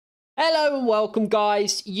Hello and welcome,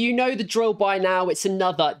 guys. You know the drill by now. It's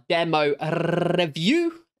another demo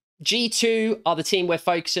review. G2 are the team we're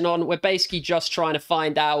focusing on. We're basically just trying to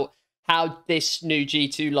find out how this new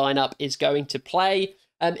G2 lineup is going to play.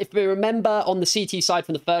 If we remember on the CT side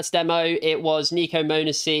from the first demo, it was Nico,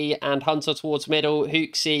 Monacy, and Hunter towards middle,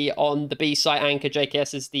 Hooksy on the B site anchor,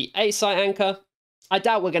 JKS is the A site anchor. I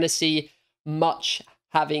doubt we're going to see much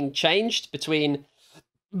having changed between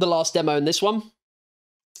the last demo and this one.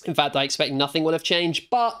 In fact, I expect nothing will have changed,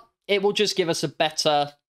 but it will just give us a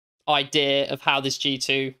better idea of how this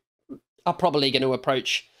G2 are probably going to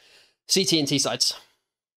approach CT and T sides.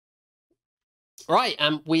 Right,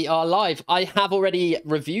 and we are live. I have already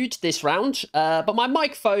reviewed this round, but my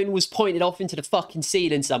microphone was pointed off into the fucking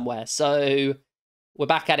ceiling somewhere, so we're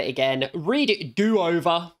back at it again. Read it,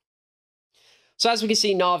 do-over. So as we can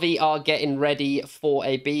see, Na'Vi are getting ready for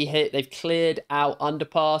a B hit. They've cleared out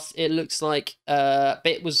underpass. It looks like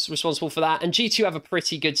Bit was responsible for that. And G2 have a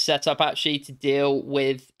pretty good setup, actually, to deal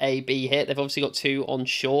with a B hit. They've obviously got two on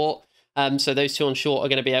short. So those two on short are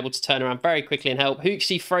going to be able to turn around very quickly and help.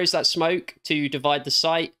 Hooksy throws that smoke to divide the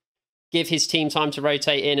site, give his team time to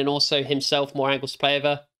rotate in, and also himself more angles to play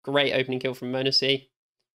over. Great opening kill from Monacy.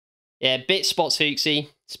 Yeah, Bit spots Hooksy.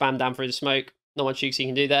 Spam down through the smoke. Not much Hooksy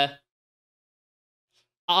can do there.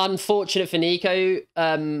 Unfortunate for Nico.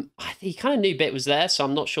 He kind of knew Bit was there, so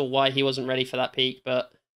I'm not sure why he wasn't ready for that peek,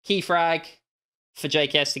 but key frag for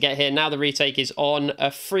JKS to get here. Now the retake is on. A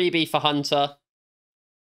freebie for Hunter.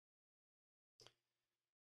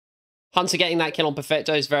 Hunter getting that kill on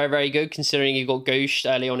Perfecto is very, very good, considering he got gooshed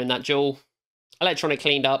early on in that duel. Electronic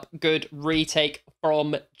cleaned up. Good retake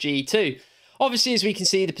from G2. Obviously, as we can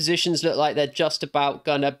see, the positions look like they're just about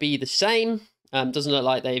gonna be the same. Doesn't look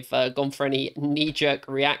like they've gone for any knee-jerk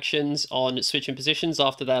reactions on switching positions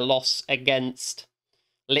after their loss against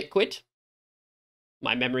Liquid.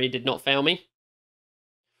 My memory did not fail me.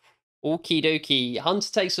 Okie dokie. Hunter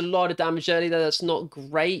takes a lot of damage early, though. That's not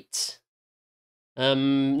great.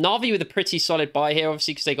 Na'Vi with a pretty solid buy here,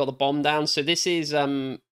 obviously, because they got the bomb down. So this is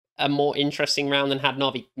a more interesting round than had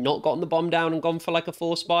Na'Vi not gotten the bomb down and gone for like a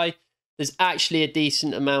force buy. There's actually a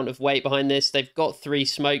decent amount of weight behind this. They've got 3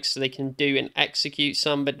 smokes, so they can do and execute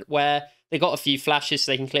some, but where they got a few flashes,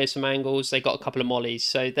 so they can clear some angles. They got a couple of mollies,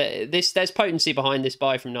 so there's potency behind this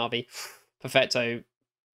buy from Na'Vi. Perfecto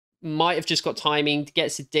might have just got timing,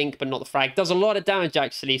 gets a dink, but not the frag. Does a lot of damage,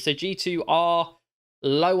 actually, so G2 are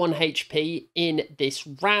low on HP in this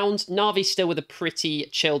round. Na'Vi still with a pretty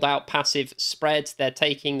chilled out passive spread. They're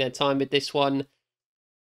taking their time with this one.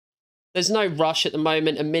 There's no rush at the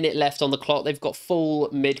moment, a minute left on the clock. They've got full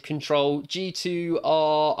mid control. G2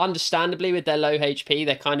 are, understandably, with their low HP,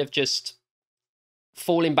 they're kind of just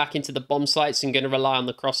falling back into the bomb sites and going to rely on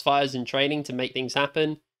the crossfires and training to make things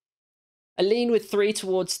happen. A lean with 3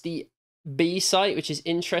 towards the B site, which is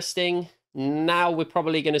interesting. Now we're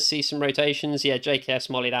probably going to see some rotations. Yeah, JKS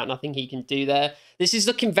mollied out. Nothing he can do there. This is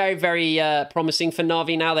looking very, very promising for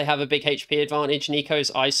Na'Vi now. They have a big HP advantage.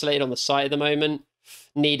 Nico's isolated on the site at the moment.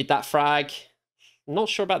 Needed that frag. Not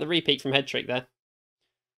sure about the repeat from Head Trick there.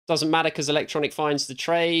 Doesn't matter because Electronic finds the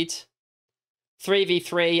trade.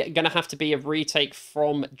 3v3, going to have to be a retake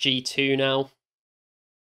from G2 now.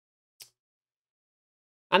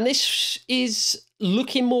 And this is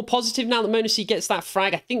looking more positive now that Monacy gets that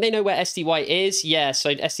frag. I think they know where SDY is. Yeah,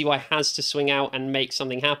 so SDY has to swing out and make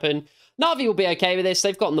something happen. Na'Vi will be okay with this.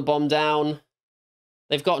 They've gotten the bomb down.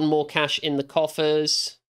 They've gotten more cash in the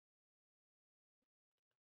coffers.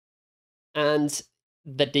 And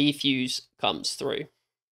the defuse comes through.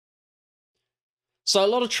 So a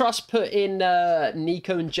lot of trust put in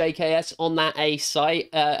Nico and JKS on that A site.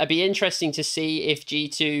 It'd be interesting to see if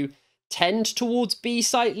G2 tend towards B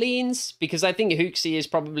site leans, because I think Hooksy is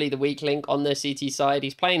probably the weak link on their CT side.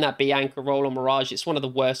 He's playing that B anchor role on Mirage. It's one of the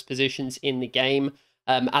worst positions in the game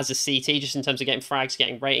as a CT, just in terms of getting frags,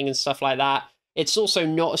 getting rating and stuff like that. It's also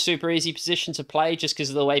not a super easy position to play just because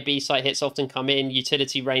of the way B-site hits often come in.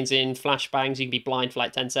 Utility rains in, flashbangs, you can be blind for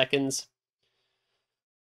like 10 seconds.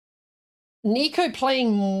 Nico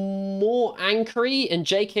playing more anchory and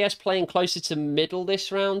JKS playing closer to middle this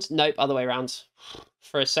round. Nope, other way around.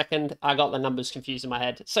 For a second, I got the numbers confused in my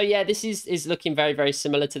head. So yeah, this is looking very, very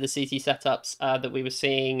similar to the CT setups that we were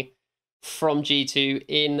seeing from G2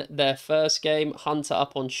 in their first game. Hunter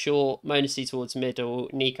up on short, Monacy towards middle,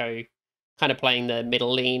 Nico kind of playing the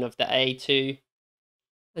middle lean of the A2.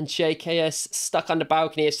 And JKS stuck under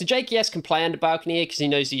balcony here. So JKS can play under balcony here because he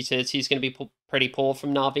knows the utility is going to be pretty poor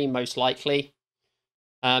from Na'Vi, most likely.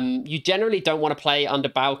 You generally don't want to play under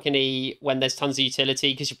balcony when there's tons of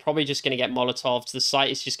utility because you're probably just going to get Molotovs. The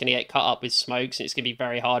site is just going to get cut up with smokes, and it's going to be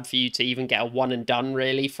very hard for you to even get a one and done,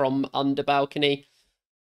 really, from under balcony.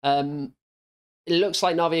 It looks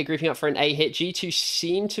like Na'Vi are grouping up for an A hit. G2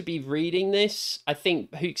 seem to be reading this. I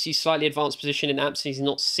think Hooxie's slightly advanced position in Amps, he's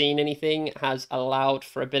not seen anything, has allowed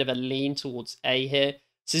for a bit of a lean towards A here.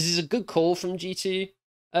 So this is a good call from G2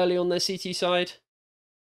 early on their CT side.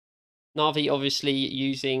 Na'Vi obviously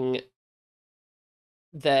using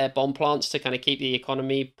their bomb plants to kind of keep the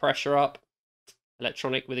economy pressure up.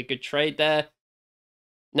 Electronic with a good trade there.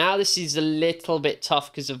 Now this is a little bit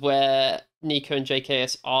tough because of where Nico and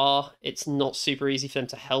JKS are. It's not super easy for them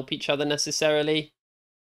to help each other necessarily.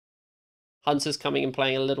 Hunter's coming and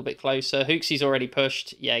playing a little bit closer. Hooxie's already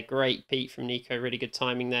pushed. Yeah, great peek from Nico. Really good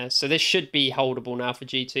timing there. So this should be holdable now for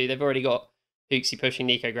G2. They've already got Hooxie pushing.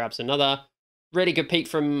 Nico grabs another. Really good peek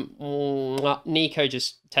from Nico,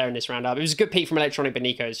 just tearing this round up. It was a good peek from Electronic, but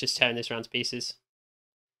Nico is just tearing this round to pieces.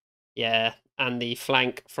 Yeah, and the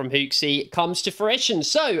flank from Hooxie comes to fruition.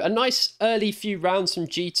 So, a nice early few rounds from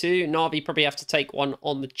G2. Na'Vi probably have to take one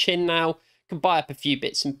on the chin now. Can buy up a few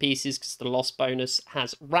bits and pieces because the loss bonus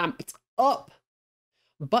has ramped up.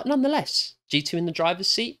 But nonetheless, G2 in the driver's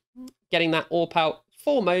seat, getting that AWP out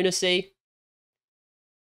for Monacy.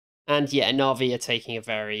 And yeah, Na'Vi are taking a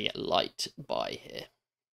very light buy here.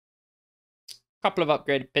 Couple of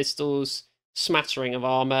upgraded pistols, smattering of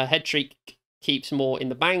armor. Headshriek keeps more in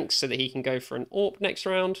the bank so that he can go for an AWP next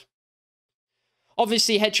round.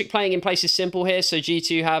 Obviously, Headshriek playing in place is simple here, so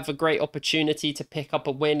G2 have a great opportunity to pick up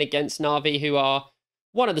a win against Na'Vi, who are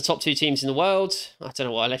one of the top 2 teams in the world. I don't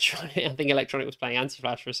know what Electronic... I think Electronic was playing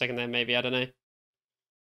Anti-Flash for a second there, maybe. I don't know.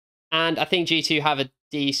 And I think G2 have a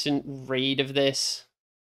decent read of this.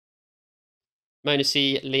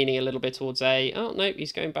 Monacy leaning a little bit towards A. Oh, no,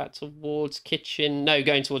 he's going back towards kitchen. No,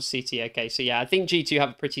 going towards CT. Okay, so yeah, I think G2 have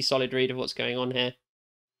a pretty solid read of what's going on here.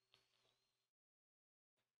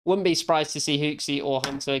 Wouldn't be surprised to see Hooxie or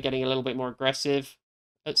Hunter getting a little bit more aggressive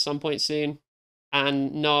at some point soon.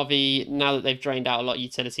 And Na'Vi, now that they've drained out a lot of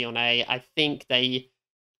utility on A, I think they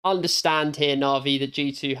understand here, Na'Vi, that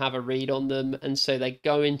G2 have a read on them. And so they're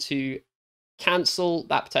going to cancel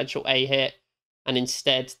that potential A hit. And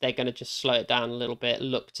instead, they're going to just slow it down a little bit,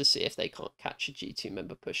 look to see if they can't catch a G2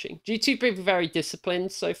 member pushing. G2 been very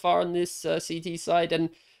disciplined so far on this CT side, and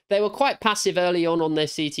they were quite passive early on their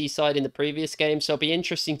CT side in the previous game, so it'll be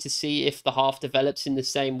interesting to see if the half develops in the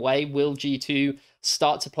same way. Will G2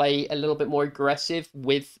 start to play a little bit more aggressive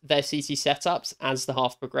with their CT setups as the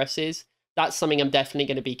half progresses? That's something I'm definitely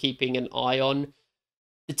going to be keeping an eye on.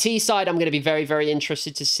 The T side, I'm going to be very, very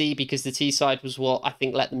interested to see because the T side was what I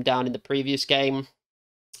think let them down in the previous game.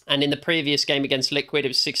 And in the previous game against Liquid, it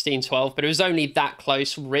was 16-12, but it was only that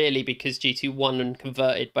close, really, because G2 won and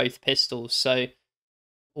converted both pistols. So,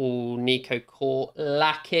 oh, Nico caught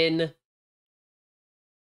lacking.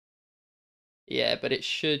 Yeah, but it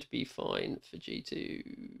should be fine for G2.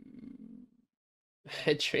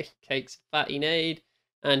 Headshriek takes a fatty nade.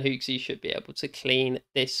 And Hooxie should be able to clean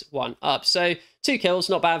this one up. So, 2 kills,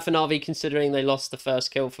 not bad for Na'Vi considering they lost the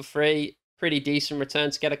first kill for free. Pretty decent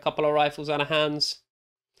return to get a couple of rifles out of hands.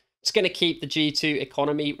 It's going to keep the G2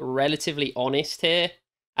 economy relatively honest here.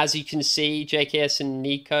 As you can see, JKS and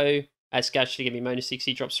Nico, it's actually going to be Monacy because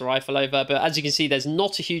he drops the rifle over. But as you can see, there's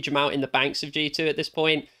not a huge amount in the banks of G2 at this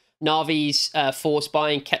point. Na'Vi's force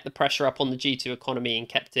buying kept the pressure up on the G2 economy and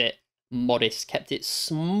kept it modest, kept it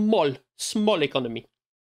small economy.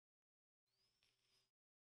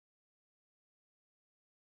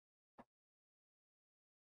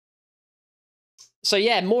 So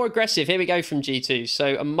yeah, more aggressive. Here we go from G2.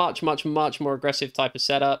 So a much more aggressive type of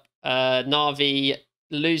setup. Na'Vi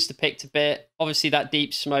lose the pick a bit. Obviously that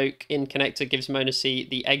deep smoke in connector gives Monacy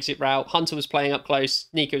the exit route. Hunter was playing up close.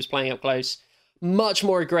 Nico was playing up close. Much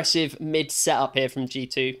more aggressive mid setup here from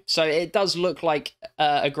G2. So it does look like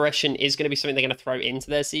aggression is going to be something they're going to throw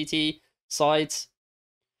into their CT sides.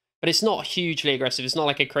 But it's not hugely aggressive. It's not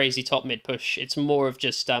like a crazy top mid push. It's more of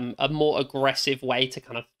just a more aggressive way to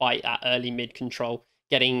kind of fight that early mid control,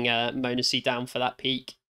 getting Monacy down for that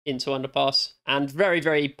peak into underpass. And very,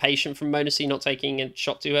 very patient from Monacy, not taking a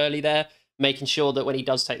shot too early there, making sure that when he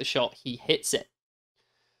does take the shot, he hits it.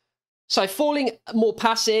 So falling more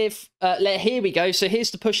passive. Here we go. So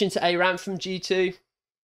here's the push into A ramp from G2.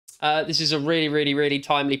 This is a really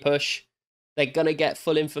timely push. They're going to get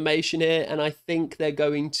full information here, and I think they're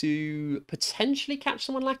going to potentially catch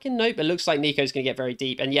someone lacking. Nope, it looks like Nico's going to get very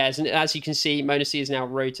deep. And yeah, as you can see, Monacy is now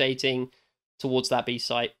rotating towards that B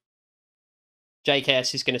site.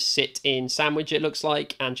 JKS is going to sit in sandwich, it looks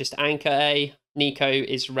like, and just anchor A. Nico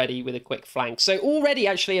is ready with a quick flank. So already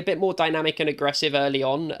actually a bit more dynamic and aggressive early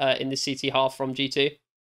on in the CT half from G2.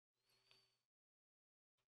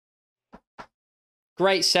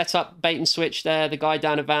 Great setup, bait and switch there. The guy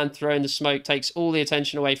down a van throwing the smoke takes all the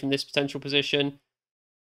attention away from this potential position.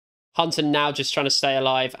 Hunter now just trying to stay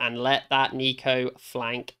alive and let that Nico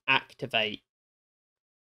flank activate.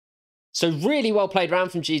 So really well played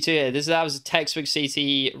round from G2 here. That was a textbook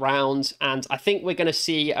CT round, and I think we're going to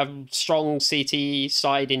see a strong CT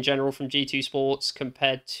side in general from G2 Sports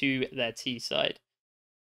compared to their T side.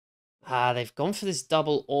 They've gone for this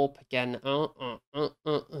double AWP again.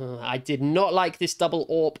 I did not like this double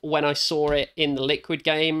AWP when I saw it in the Liquid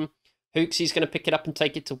game. Hooksy's going to pick it up and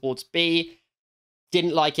take it towards B.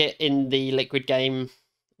 Didn't like it in the Liquid game.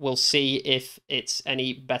 We'll see if it's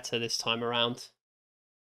any better this time around.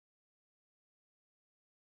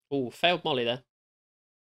 Oh, failed molly there.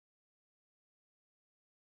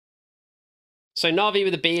 So Na'Vi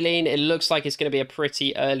with a B lean. It looks like it's going to be a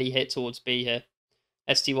pretty early hit towards B here.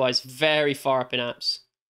 STY is very far up in apps.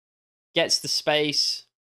 Gets the space.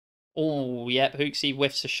 Oh, yep. Hooksy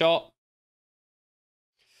whiffs a shot.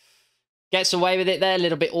 Gets away with it there. A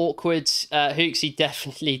little bit awkward. Hooksy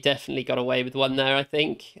definitely got away with one there, I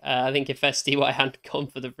think. I think if STY hadn't gone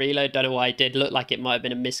for the reload, don't know why I did. Looked like it might have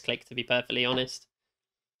been a misclick, to be perfectly honest.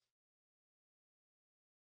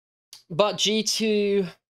 But G2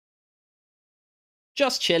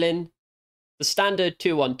 just chilling. The standard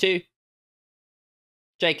 2-1-2.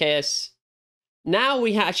 JKS. Now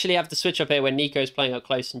we actually have the switch up here where Nico's playing up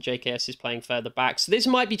close and JKS is playing further back. So this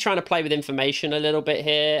might be trying to play with information a little bit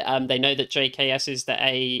here. They know that JKS is the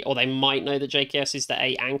A, or they might know that JKS is the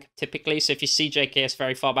A anchor typically. So if you see JKS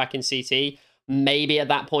very far back in CT, maybe at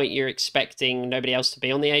that point you're expecting nobody else to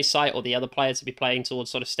be on the A site or the other player to be playing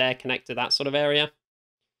towards sort of stair connector, that sort of area.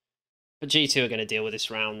 But G2 are going to deal with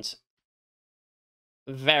this round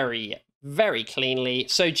very cleanly.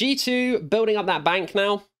 So G2 building up that bank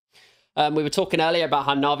now. We were talking earlier about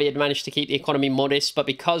how Na'Vi had managed to keep the economy modest, but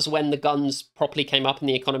because when the guns properly came up and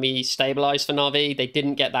the economy stabilized for Na'Vi, they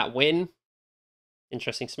didn't get that win.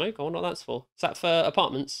 Interesting smoke. I wonder what that's for. Is that for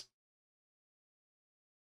apartments?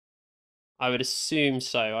 I would assume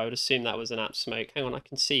so. I would assume that was an app smoke. Hang on, I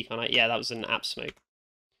can see, can't I? Yeah, that was an app smoke.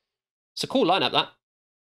 It's a cool lineup, that.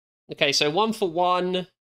 Okay, so 1 for 1.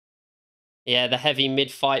 Yeah, the heavy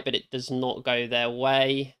mid-fight, but it does not go their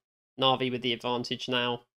way. Na'Vi with the advantage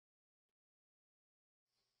now.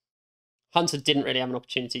 Hunter didn't really have an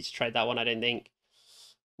opportunity to trade that one, I don't think.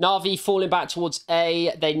 Na'Vi falling back towards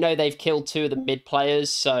A. They know they've killed 2 of the mid players,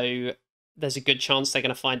 so there's a good chance they're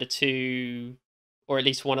going to find a 2, or at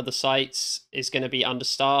least one of the sites is going to be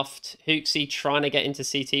understaffed. Hooksy trying to get into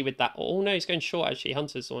CT with that. Oh, no, he's going short, actually.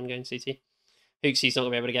 Hunter's the one going CT. Hooksy's not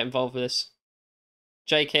going to be able to get involved with this.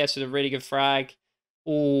 JKS with a really good frag.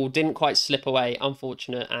 Oh, didn't quite slip away.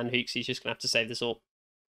 Unfortunate, and Hooksy's just going to have to save this all.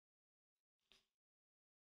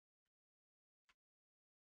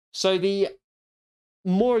 So the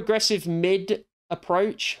more aggressive mid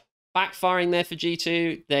approach, backfiring there for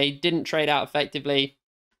G2. They didn't trade out effectively.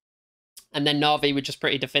 And then Na'Vi were just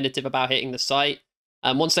pretty definitive about hitting the site.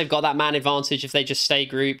 Once they've got that man advantage, if they just stay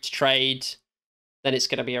grouped, trade, then it's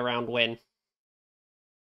going to be a round win.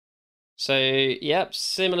 So, yep,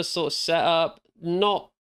 similar sort of setup. Not...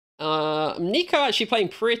 Nico actually playing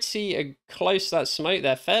pretty close to that smoke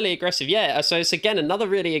there. Fairly aggressive. Yeah, so it's again another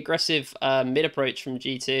really aggressive mid approach from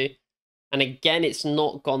G2. And again, it's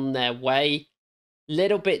not gone their way.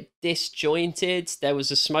 Little bit disjointed. There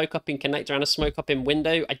was a smoke up in connector and a smoke up in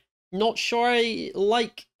window. I'm not sure I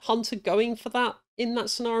like Hunter going for that in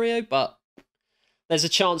that scenario, but there's a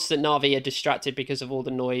chance that Na'Vi are distracted because of all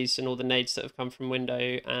the noise and all the nades that have come from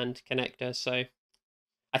window and connector. So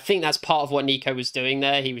I think that's part of what Nico was doing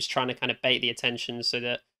there. He was trying to kind of bait the attention so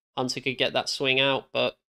that Hunter could get that swing out,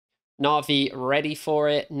 but Na'Vi ready for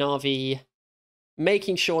it. Na'Vi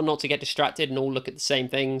making sure not to get distracted and all look at the same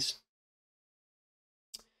things.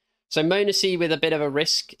 So Monacy with a bit of a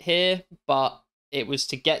risk here, but it was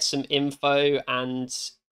to get some info and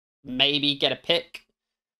maybe get a pick.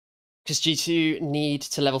 Because G2 need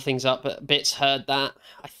to level things up, but Bits heard that.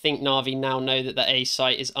 I think Na'Vi now know that the A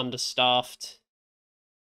site is understaffed.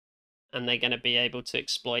 And they're going to be able to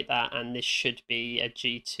exploit that, and this should be a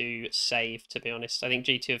G2 save, to be honest. I think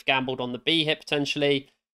G2 have gambled on the B hit, potentially.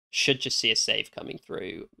 Should just see a save coming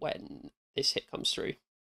through when this hit comes through.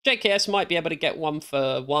 JKS might be able to get 1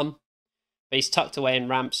 for 1, but he's tucked away in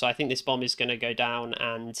ramp, so I think this bomb is going to go down,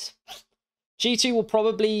 and G2 will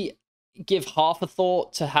probably give half a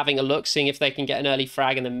thought to having a look, seeing if they can get an early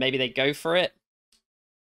frag, and then maybe they go for it.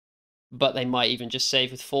 But they might even just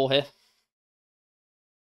save with 4 here.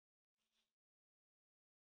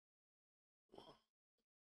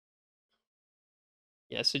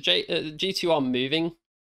 Yeah, so G2 are moving.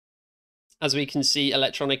 As we can see,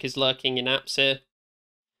 Electronic is lurking in apps here.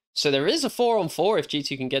 So there is a 4-on-4 if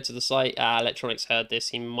G2 can get to the site. Electronic's heard this.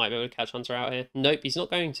 He might be able to catch Hunter out here. Nope, he's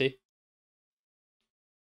not going to.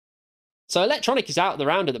 So Electronic is out of the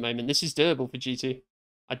round at the moment. This is doable for G2.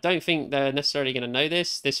 I don't think they're necessarily going to know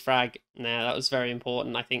this. This frag, nah, that was very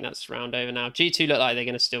important. I think that's round over now. G2 look like they're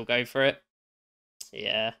going to still go for it.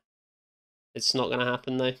 Yeah. It's not going to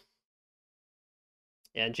happen, though.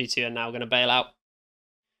 Yeah, and G2 are now going to bail out.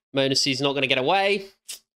 Monacy's not going to get away.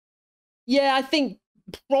 Yeah, I think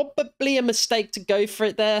probably a mistake to go for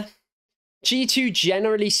it there. G2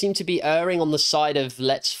 generally seem to be erring on the side of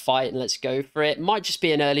let's fight and let's go for it. Might just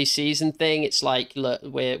be an early season thing. It's like, look,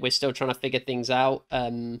 we're still trying to figure things out.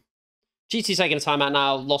 G2's taking a timeout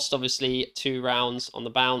now. Lost, obviously, 2 rounds on the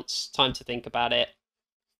bounce. Time to think about it.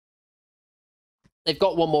 They've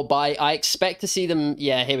got one more buy. I expect to see them,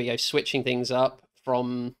 yeah, here we go, switching things up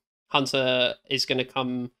from Hunter is going to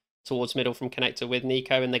come towards middle from connector with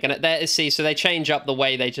Nico, and they're going to, there, see, so they change up the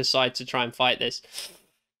way they decide to try and fight this.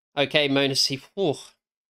 Okay, Monacy.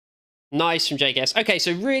 Nice from JKS. Okay,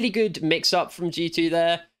 so really good mix-up from G2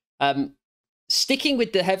 there. Sticking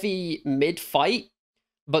with the heavy mid-fight,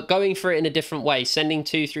 but going for it in a different way. Sending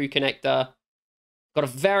 2 through connector. Got a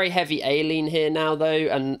very heavy A-lean here now, though,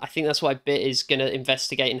 and I think that's why Bit is going to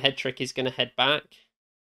investigate and Headtrick is going to head back.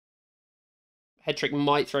 Headtrick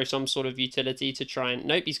might throw some sort of utility to try and...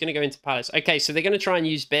 Nope, he's going to go into Palace. Okay, so they're going to try and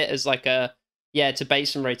use Bit as like a... Yeah, to bait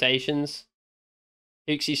some rotations.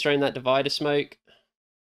 Hooksy's throwing that divider smoke.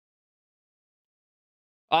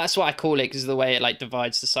 Oh, that's what I call it, because of the way it like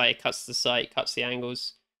divides the site, cuts the site, cuts the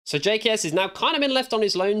angles. So JKS is now kind of been left on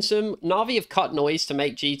his lonesome. Na'Vi have cut noise to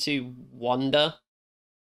make G2 wonder.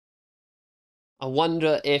 I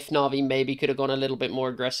wonder if Na'Vi maybe could have gone a little bit more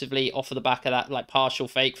aggressively off of the back of that like partial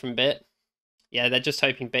fake from Bit. Yeah, they're just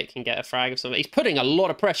hoping Bit can get a frag of something. He's putting a lot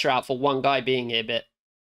of pressure out for one guy being here, Bit.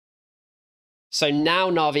 So now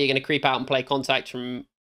Na'Vi are going to creep out and play contact from...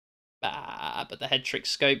 but the Headtrick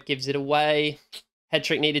scope gives it away.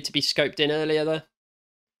 Headtrick needed to be scoped in earlier, though.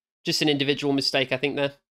 Just an individual mistake, I think,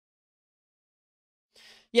 there.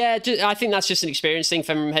 Yeah, I think that's just an experience thing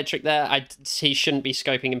from Headtrick there. He shouldn't be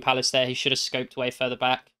scoping in Palace there. He should have scoped way further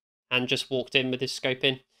back and just walked in with his scope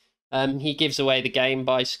in. He gives away the game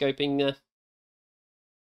by scoping there.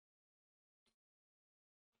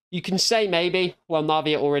 You can say maybe, well,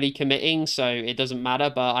 Na'Vi are already committing, so it doesn't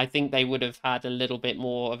matter, but I think they would have had a little bit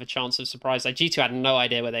more of a chance of surprise. Like, G2 had no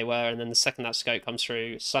idea where they were, and then the second that scope comes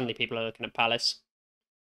through, suddenly people are looking at Palace.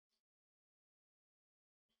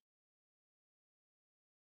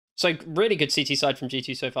 So, really good CT side from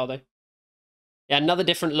G2 so far, though. Yeah, another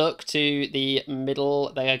different look to the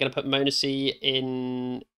middle. They are going to put Monacy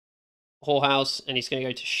in Whorehouse, and he's going to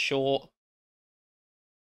go to short.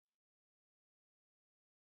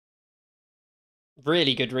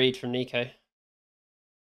 Really good read from Nico.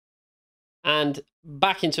 And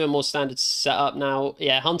back into a more standard setup now.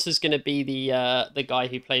 Yeah, Hunter's going to be the guy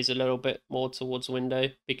who plays a little bit more towards window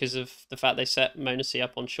because of the fact they set Monacy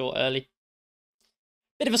up on short early.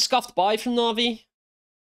 Bit of a scuffed buy from Na'Vi,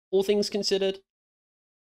 all things considered.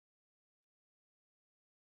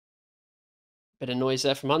 Bit of noise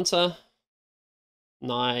there from Hunter.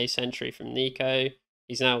 Nice entry from Nico.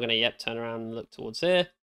 He's now going to, yep, turn around and look towards here.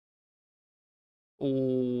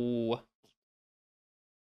 Ooh.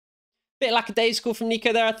 Bit lackadaisical from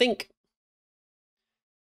Nico there, I think.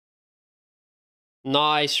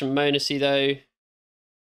 Nice from Monacy, though.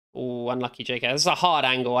 Ooh, unlucky JK. This is a hard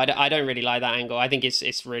angle. I don't really like that angle. I think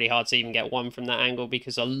it's really hard to even get one from that angle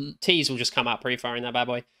because T's will just come out pre-firing that bad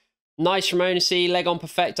boy. Nice from Monacy. Leg on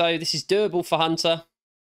perfecto. This is doable for Hunter.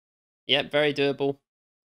 Yep, very doable.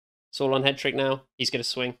 It's all on Headtrick now. He's going to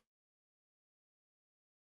swing.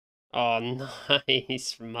 Oh,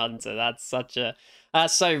 nice from Hunter.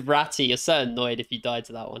 That's so ratty. You're so annoyed if you died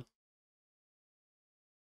to that one.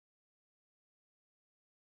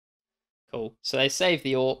 Cool. So they saved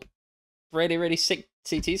the AWP. Really, really sick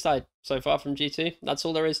CT side so far from G2. That's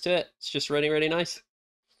all there is to it. It's just really, really nice.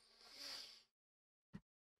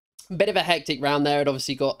 Bit of a hectic round there. It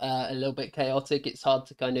obviously got a little bit chaotic. It's hard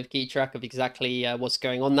to kind of keep track of exactly what's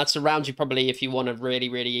going on. That's a round you probably, if you want to really,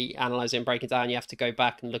 really analyze it and break it down, you have to go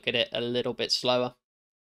back and look at it a little bit slower.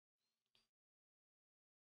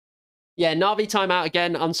 Yeah, Na'Vi timeout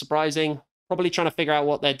again, unsurprising. Probably trying to figure out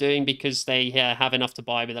what they're doing because they have enough to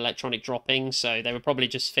buy with Electronic dropping, so they were probably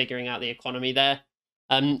just figuring out the economy there.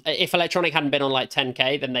 If Electronic hadn't been on like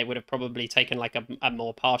 10k, then they would have probably taken like a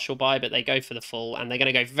more partial buy, but they go for the full, and they're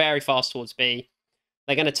going to go very fast towards B.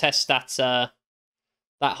 They're going to test that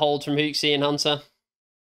hold from Hooksy and Hunter.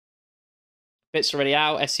 Bits already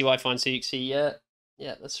out. SCY finds Hooksy.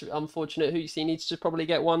 Yeah, that's unfortunate. Hooksy needs to probably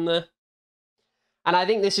get one there. And I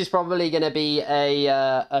think this is probably going to be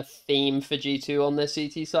a theme for G2 on their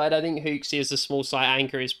CT side. I think Hooksy as a small site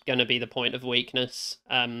anchor is going to be the point of weakness.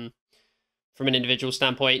 From an individual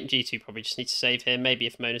standpoint, G2 probably just need to save him. Maybe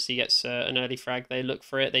if Monacy gets an early frag, they look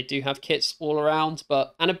for it. They do have kits all around,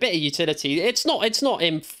 and a bit of utility. It's not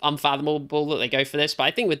unfathomable that they go for this, but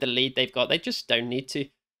I think with the lead they've got, they just don't need to.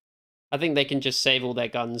 I think they can just save all their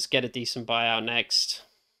guns, get a decent buyout next.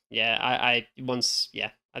 Yeah, I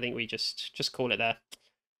think we just call it there.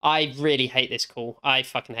 I really hate this call. I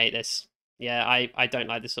fucking hate this. Yeah, I don't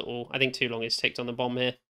like this at all. I think too long is ticked on the bomb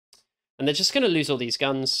here. And they're just going to lose all these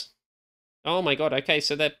guns. Oh my god, okay,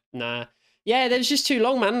 so they're... Nah. Yeah, that was just too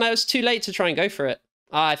long, man. That was too late to try and go for it.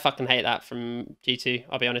 I fucking hate that from G2,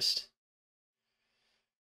 I'll be honest.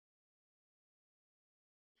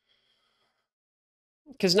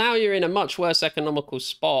 Because now you're in a much worse economical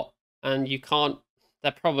spot, and you can't...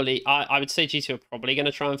 They're probably... I would say G2 are probably going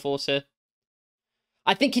to try and force it.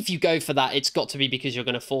 I think if you go for that, it's got to be because you're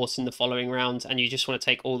going to force in the following round, and you just want to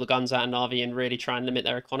take all the guns out of Na'Vi and really try and limit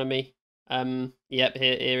their economy. Yep,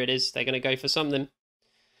 here it is. They're going to go for something.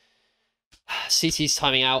 CT's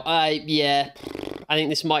timing out. Yeah, I think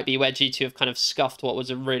this might be where G2 have kind of scuffed what was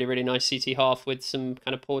a really, really nice CT half with some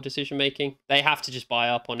kind of poor decision making. They have to just buy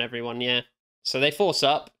up on everyone, yeah. So they force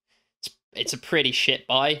up. It's a pretty shit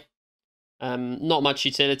buy. Not much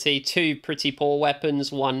utility. 2 pretty poor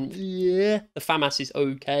weapons. 1, yeah. The FAMAS is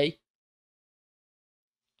okay.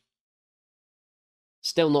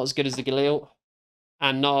 Still not as good as the Galil.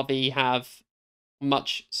 And Na'Vi have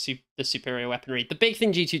much the superior weaponry. The big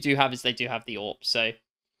thing G2 do have is they do have the AWP, so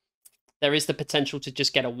there is the potential to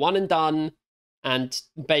just get a one and done and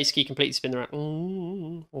basically completely spin the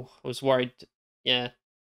round. Oh, I was worried. Yeah.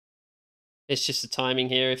 It's just the timing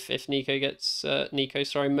here. If Monacy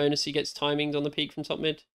gets timings on the peak from top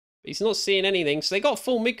mid. But he's not seeing anything, so they got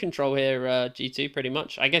full mid control here, G2, pretty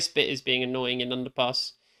much. I guess Bit is being annoying in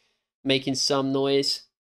underpass, making some noise.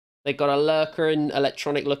 They got a lurker and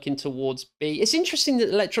Electronic looking towards B. It's interesting that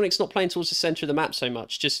Electronic's not playing towards the center of the map so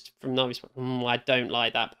much, just from Navi's. I don't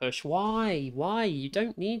like that push. Why? You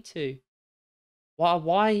don't need to.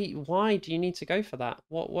 Why do you need to go for that?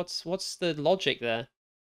 What's the logic there?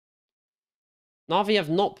 Na'Vi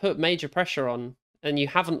have not put major pressure on, and you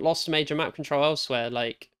haven't lost major map control elsewhere.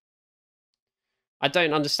 Like, I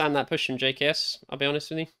don't understand that push from JKS, I'll be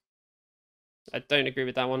honest with you. I don't agree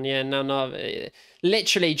with that one. Yeah, no.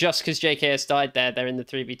 Literally, just because JKS died there, they're in the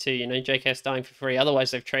 3v2. You know, JKS dying for free.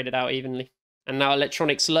 Otherwise, they've traded out evenly. And now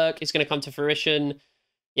Electronic's lurk is going to come to fruition.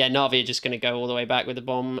 Yeah, Na'Vi are just going to go all the way back with the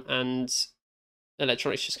bomb. And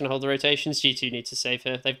Electronic's just going to hold the rotations. G2 needs to save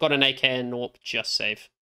here. They've got an AK and AWP. Just save.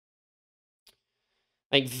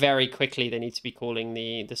 I think very quickly they need to be calling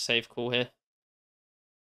the save call here.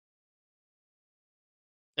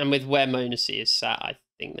 And with where Monacy is sat, I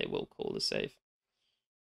think they will call the save.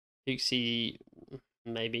 Hooksy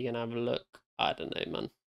maybe gonna have a look. I don't know, man.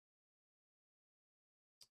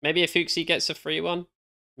 Maybe if Hooksy gets a free one,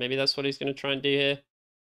 maybe that's what he's gonna try and do here.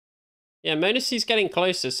 Yeah, Monacy's getting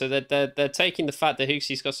closer, so they're taking the fact that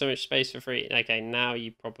Hooksy's got so much space for free. Okay, now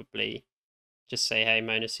you probably just say, hey,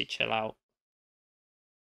 Monacy, chill out.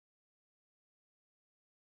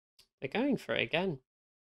 They're going for it again.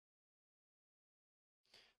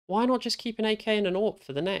 Why not just keep an AK and an AWP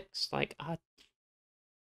for the next? Like,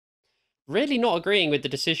 really not agreeing with the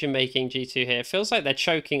decision-making G2 here. It feels like they're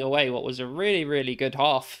choking away what was a really, really good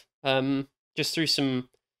half. Just through some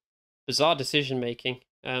bizarre decision-making.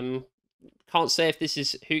 Can't say if this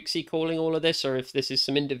is Hooksy calling all of this or if this is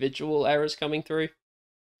some individual errors coming through.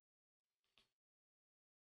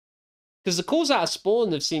 Because the calls out of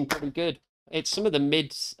Spawn have seemed pretty good. It's some of the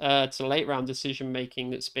mid to late round decision-making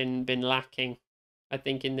that's been lacking, I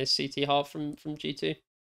think, in this CT half from G2.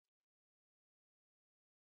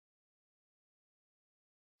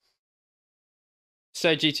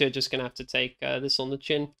 So G2 are just going to have to take this on the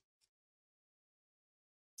chin.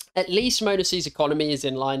 At least Monacy's economy is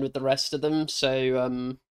in line with the rest of them,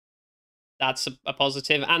 so that's a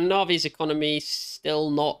positive. And Na'Vi's economy still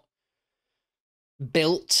not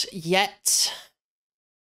built yet.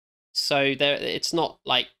 So it's not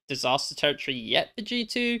like disaster territory yet for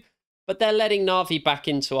G2, but they're letting Na'Vi back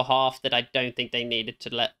into a half that I don't think they needed to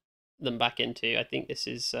let them back into. I think this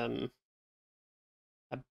is a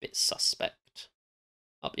bit suspect,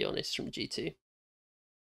 I'll be honest, from G2.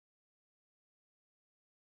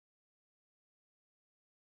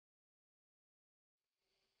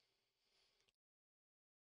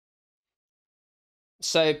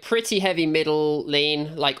 So pretty heavy middle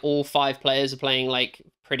lean, like all 5 players are playing like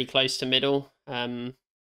pretty close to middle.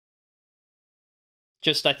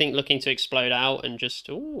 Just, I think, looking to explode out and just...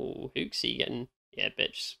 Ooh, Hooksy getting... Yeah,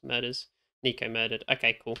 bitch, murders. Nico murdered.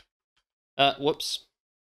 Okay, cool. Whoops.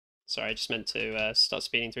 Sorry, I just meant to start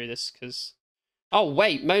speeding through this, because... Oh,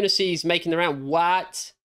 wait, Monacy's making the round.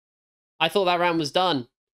 What? I thought that round was done.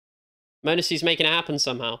 Monacy's making it happen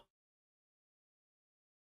somehow.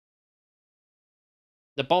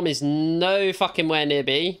 The bomb is no fucking where near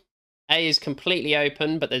B. A is completely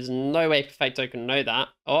open, but there's no way Perfecto can know that.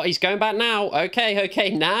 Oh, he's going back now. Okay, okay,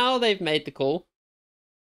 now they've made the call.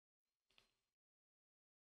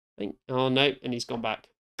 Oh, no, and he's gone back.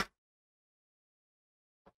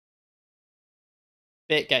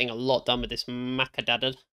 Bit getting a lot done with this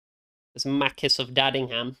macadadded. This Macus of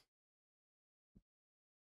Daddingham.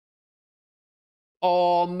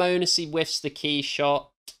 Oh, Monacy whiffs the key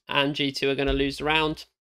shot, and G2 are going to lose the round.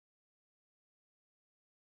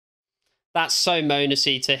 That's so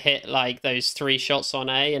Monacy to hit, like, those 3 shots on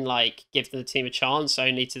A and, like, give the team a chance,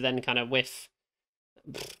 only to then kind of whiff.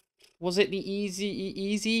 Was it the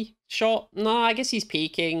easy shot? No, I guess he's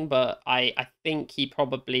peaking, but I think he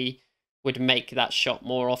probably would make that shot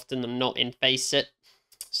more often than not in face it.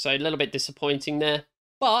 So a little bit disappointing there.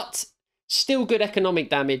 But still good economic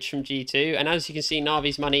damage from G2. And as you can see,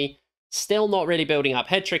 Na'Vi's money still not really building up.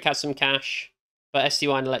 Headtrick has some cash, but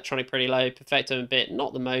SDY and Electronic pretty low. Perfecto a bit,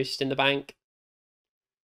 not the most in the bank.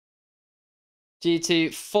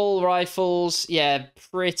 G2, full rifles, yeah,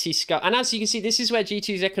 pretty scuffed. And as you can see, this is where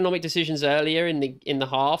G2's economic decisions earlier in the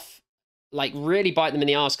half, like, really bite them in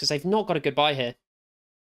the arse, because they've not got a good buy here.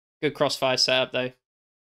 Good crossfire setup, though.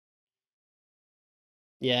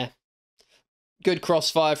 Yeah. Good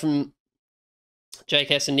crossfire from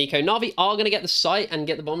JKS and Nico. Na'Vi are going to get the site and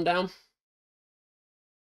get the bomb down.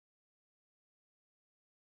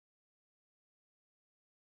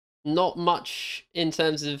 Not much in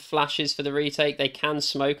terms of flashes for the retake. They can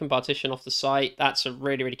smoke and partition off the site. That's a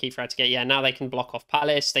really, really key threat to get. Yeah, now they can block off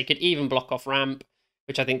Palace. They could even block off Ramp,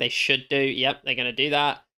 which I think they should do. Yep, they're going to do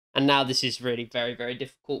that. And now this is really very, very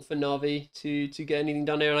difficult for Na'Vi to get anything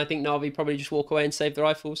done here. And I think Na'Vi probably just walk away and save the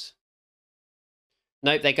rifles.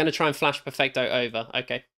 Nope, they're going to try and flash Perfecto over.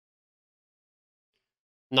 Okay.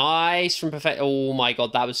 Nice from Perfecto. Oh my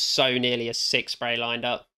god, that was so nearly a 6 spray lined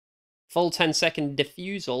up. Full 10-second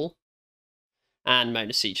diffusal. And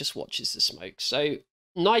Monacy just watches the smoke. So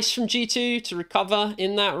nice from G2 to recover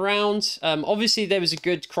in that round. Obviously, there was a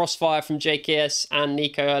good crossfire from JKS and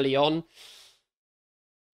Nico early on.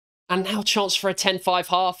 And now chance for a 10-5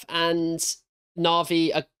 half. And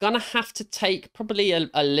Na'Vi are going to have to take probably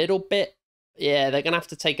a little bit. Yeah, they're going to have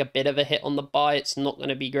to take a bit of a hit on the buy. It's not going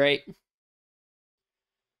to be great.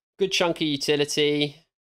 Good chunk of utility.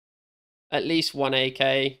 At least 1 AK.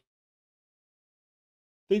 I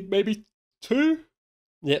think maybe 2?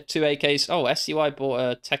 Yep, 2 AKs. Oh, SCY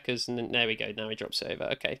bought Techers, and then there we go. Now he drops it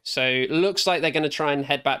over. Okay, so looks like they're going to try and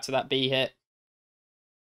head back to that B hit.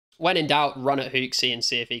 When in doubt, run at Hooksy and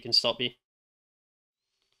see if he can stop you.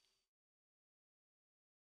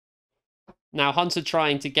 Now, Hunter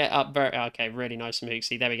trying to get up very... Okay, really nice from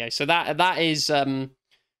Hooksy. There we go. So that is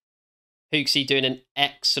Hooksy doing an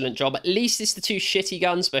excellent job. At least it's the 2 shitty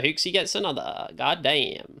guns, but Hooksy gets another. God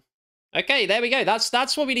damn. Okay, there we go.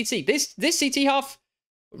 That's what we need to see. This CT half,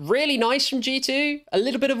 really nice from G2. A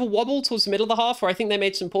little bit of a wobble towards the middle of the half, where I think they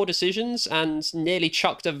made some poor decisions and nearly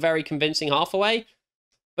chucked a very convincing half away.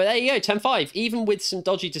 But there you go, 10-5, even with some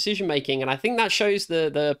dodgy decision-making. And I think that shows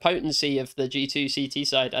the potency of the G2 CT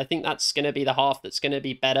side. I think that's going to be the half that's going to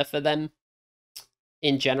be better for them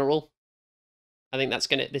in general. I think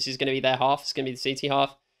this is going to be their half. It's going to be the CT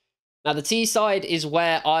half. Now, the T side is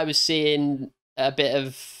where I was seeing a bit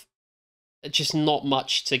of just not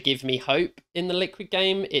much to give me hope in the Liquid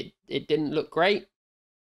game. It didn't look great.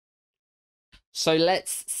 So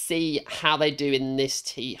let's see how they do in this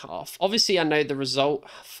T half. Obviously, I know the result.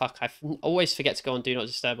 Fuck, I always forget to go on Do Not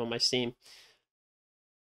Disturb on my Steam.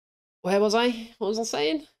 Where was I? What was I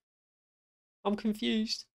saying? I'm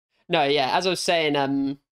confused. No, yeah, as I was saying,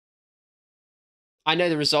 I know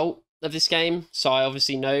the result of this game, so I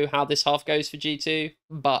obviously know how this half goes for G2,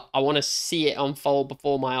 but I want to see it unfold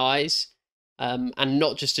before my eyes, and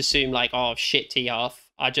not just assume, like, oh, shit, T half.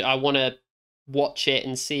 I want to watch it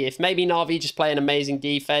and see if maybe Na'Vi just play an amazing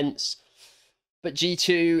defense, but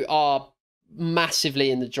G2 are massively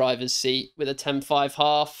in the driver's seat with a 10-5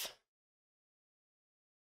 half.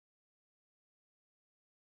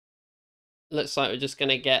 Looks like we're just going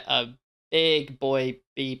to get a big boy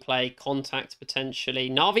B play contact potentially.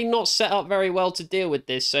 Na'Vi not set up very well to deal with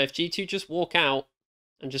this, so if G2 just walk out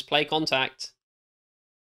and just play contact.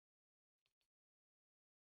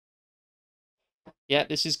 Yeah,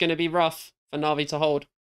 this is going to be rough. for Na'Vi to hold.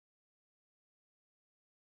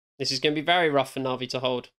 This is going to be very rough for Na'Vi to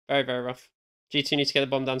hold. Very, very rough. G2 need to get the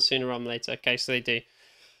bomb down sooner rather than later. Okay, so they do.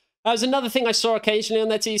 That was another thing I saw occasionally on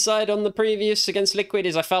their T side on the previous against Liquid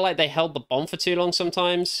is I felt like they held the bomb for too long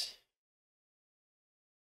sometimes.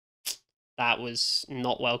 That was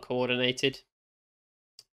not well coordinated.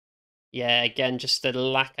 Yeah, again, just the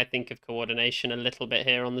lack, I think, of coordination a little bit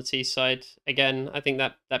here on the T side. Again, I think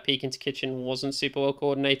that peek into kitchen wasn't super well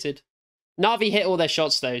coordinated. Na'Vi hit all their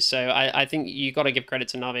shots, though, so I think you got to give credit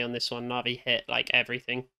to Na'Vi on this one. Na'Vi hit, like,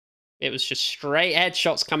 everything. It was just straight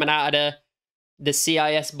headshots coming out of the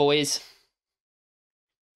CIS boys.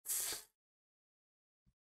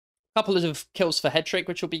 Couple of kills for Headtrick,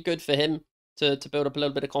 which will be good for him to build up a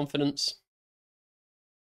little bit of confidence.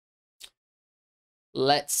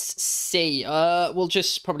 Let's see. We'll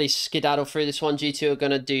just probably skedaddle through this one. G2 are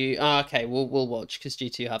going to do... okay, we'll watch, because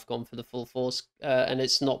G2 have gone for the full force, and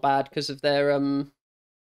it's not bad because of their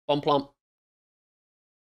bomb plant.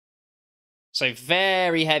 So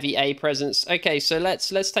very heavy A presence. Okay, so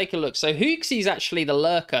let's take a look. So Hooksy's actually the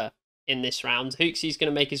lurker in this round. Hooksy's going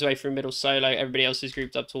to make his way through middle solo. Everybody else is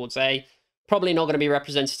grouped up towards A. Probably not going to be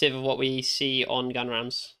representative of what we see on gun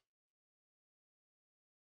rounds.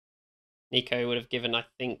 Nico would have given, I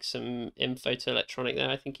think, some info to Electronic there.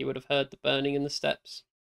 I think he would have heard the burning in the steps.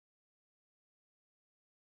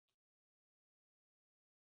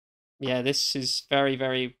 Yeah, this is very,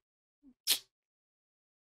 very...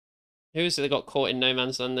 Who is it that got caught in no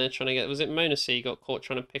man's land there trying to get... Was it Monacy got caught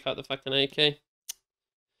trying to pick up the fucking AK?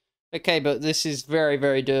 Okay, but this is very,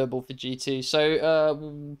 very doable for G2.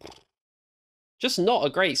 So, just not a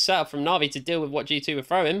great setup from Na'Vi to deal with what G2 were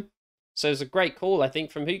throwing. So it's a great call, I think,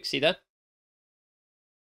 from Hooksy there.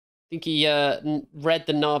 I think he read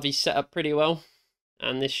the Na'Vi setup pretty well.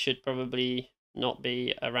 And this should probably not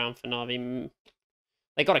be around for Na'Vi.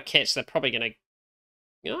 They got a kit, so they're probably going to...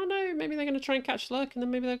 Oh, no, maybe they're going to try and catch Lurk, and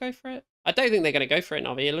then maybe they'll go for it. I don't think they're going to go for it,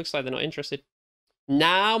 Na'Vi. It looks like they're not interested.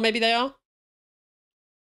 Now, maybe they are?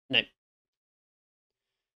 No.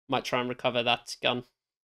 Might try and recover that gun.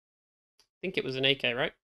 I think it was an AK,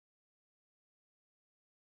 right?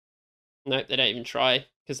 Nope, they don't even try,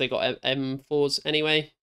 because they got M4s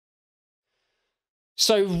anyway.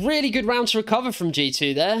 So really good round to recover from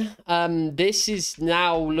G2 there. This is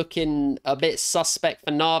now looking a bit suspect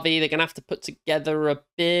for Na'Vi. They're going to have to put together a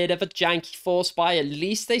bit of a janky force buy. At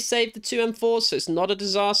least they saved the 2 M4s, so it's not a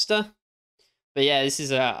disaster. But yeah, this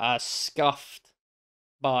is a scuffed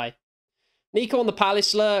buy. Nico on the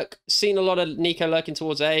Palace lurk. Seen a lot of Nico lurking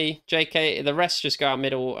towards A. JK, the rest just go out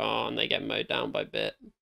middle. Oh, and they get mowed down by bit.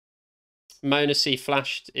 Monacy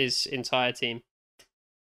flashed his entire team.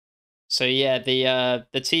 So yeah,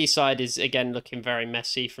 the T side is again looking very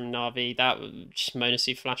messy from Na'Vi. That just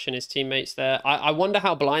Monacy flashing his teammates there. I wonder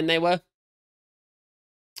how blind they were.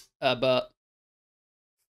 But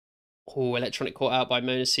oh, Electronic caught out by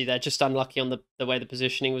Monacy there. Just unlucky on the way the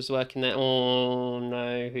positioning was working there. Oh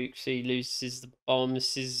no, Hooksy loses the bomb.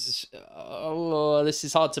 This is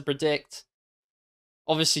hard to predict.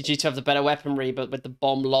 Obviously, G2 have the better weaponry, but with the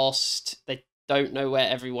bomb lost, they don't know where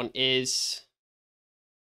everyone is.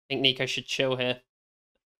 I think Nico should chill here.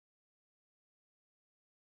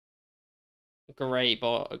 Great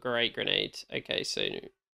bot, a great grenade. Okay, so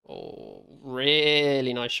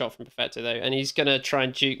really nice shot from Perfecto though, and he's gonna try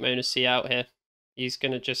and juke Monacy out here. He's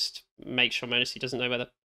gonna just make sure Monacy doesn't know whether.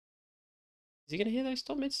 Is he gonna hear those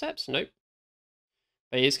top mid steps? Nope.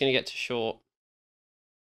 But he is gonna get to short.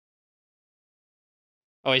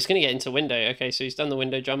 Oh, he's gonna get into window. Okay, so he's done the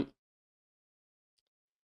window jump.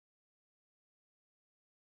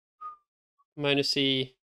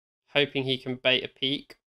 Monacy hoping he can bait a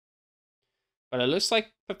peek. But it looks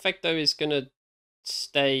like Perfecto is going to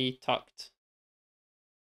stay tucked.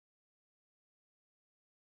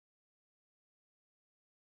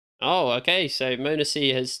 Oh, okay. So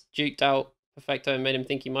Monacy has juked out Perfecto and made him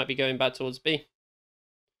think he might be going back towards B.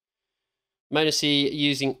 Monacy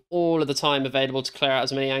using all of the time available to clear out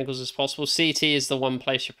as many angles as possible. CT is the one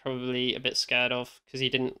place you're probably a bit scared of because he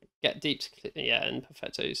didn't get deep to clear. Yeah, and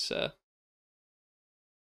Perfecto's...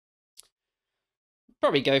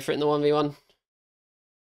 probably go for it in the 1v1.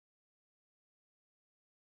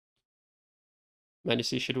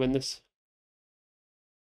 Monacy should win this.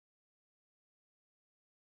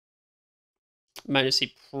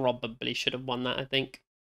 Monacy probably should have won that, I think.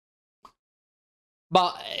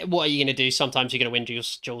 But what are you going to do? Sometimes you're going to win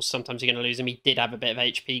duels, sometimes you're going to lose him. He did have a bit of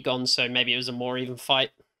HP gone, so maybe it was a more even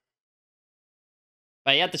fight.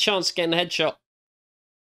 But he had the chance of getting a headshot.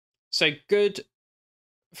 So good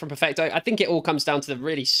from Perfecto. I think it all comes down to the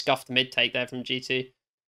really scuffed mid take there from G2.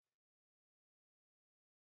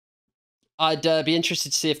 I'd be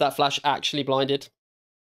interested to see if that flash actually blinded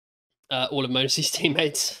all of Monacy's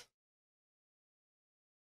teammates.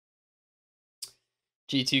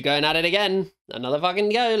 G2 going at it again. Another fucking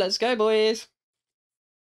go. Let's go, boys.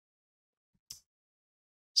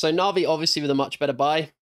 So Na'Vi obviously with a much better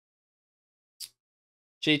buy.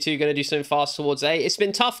 G2 going to do something fast towards A. It's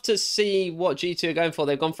been tough to see what G2 are going for.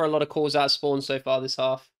 They've gone for a lot of calls out of spawn so far this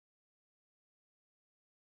half.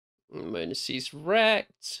 Monacy's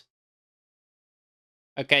wrecked.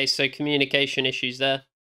 Okay, so communication issues there.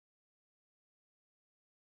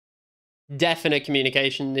 Definite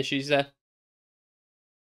communication issues there.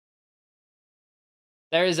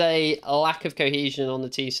 There is a lack of cohesion on the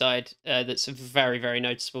T side that's very, very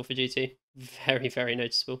noticeable for G2. Very, very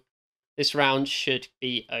noticeable. This round should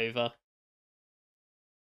be over.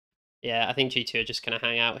 Yeah, I think G2 are just going to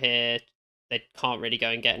hang out here. They can't really go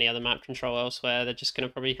and get any other map control elsewhere. They're just going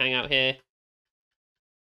to probably hang out here.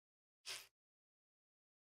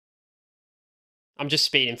 I'm just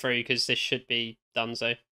speeding through because this should be done,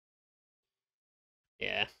 so.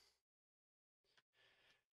 Yeah.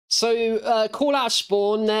 So, call out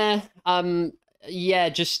spawn there. Yeah,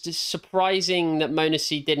 just surprising that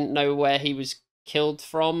Monacy didn't know where he was killed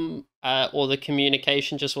from, or the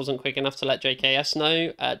communication just wasn't quick enough to let JKS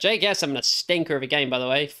know. JKS having a stinker of a game, by the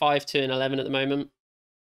way. 5-2 and 11 at the moment.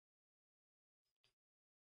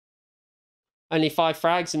 Only 5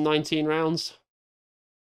 frags in 19 rounds.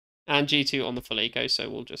 And G2 on the full eco, so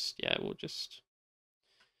we'll just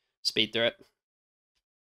speed through it.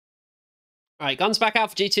 Alright, guns back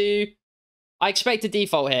out for G2. I expect a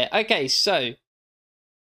default here. Okay, so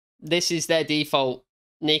this is their default.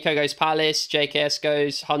 Nico goes Palace, JKS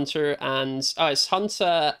goes Hunter, and... Oh, it's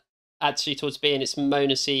Hunter actually towards B, and it's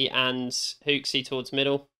Monacy and Hooksy towards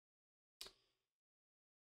middle.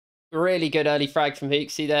 Really good early frag from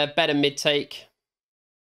Hooksy there. Better mid-take.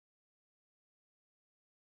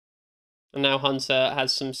 And now Hunter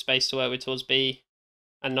has some space to work with towards B.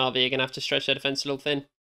 And Na'Vi are going to have to stretch their defense a little thin.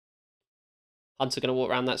 Hunter going to walk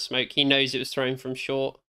around that smoke. He knows it was thrown from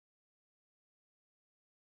short.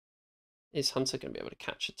 Is Hunter going to be able to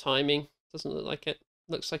catch a timing? Doesn't look like it.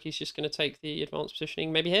 Looks like he's just going to take the advanced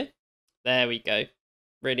positioning. Maybe here? There we go.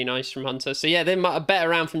 Really nice from Hunter. So yeah, they might a better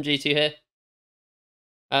round from G2 here.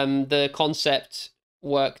 The concept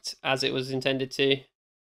worked as it was intended to.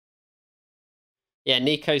 Yeah,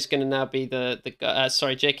 Nico's going to now be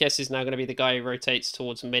sorry, JKS is now going to be the guy who rotates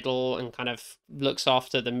towards middle and kind of looks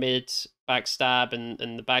after the mid backstab and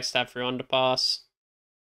the backstab through underpass.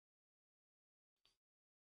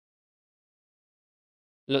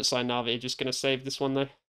 Looks like Na'Vi are just going to save this one, though.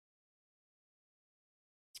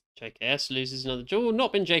 JKS loses another duel.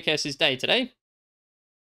 Not been JKS's day today.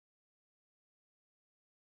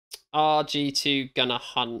 RG2 gonna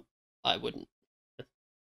hunt. I wouldn't. The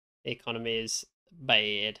economy is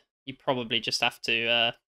bad. You probably just have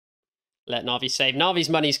to let Na'Vi save. Na'Vi's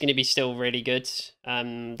money's going to be still really good.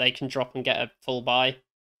 They can drop and get a full buy.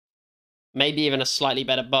 Maybe even a slightly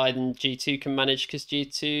better buy than G2 can manage, because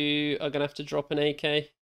G2 are going to have to drop an AK.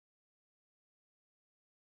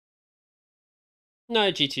 No,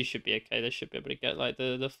 G2 should be okay. They should be able to get like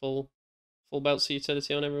the full belts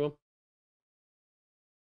utility on everyone.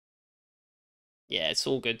 Yeah, it's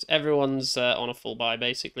all good. Everyone's on a full buy,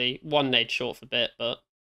 basically. One nade short for a bit, but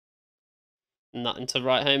nothing to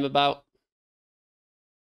write home about.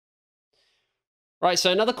 Right,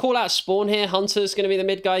 so another call out spawn here. Hunter's going to be the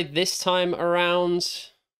mid guy this time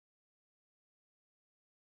around.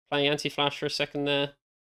 Playing anti-flash for a second there.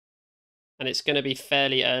 And it's going to be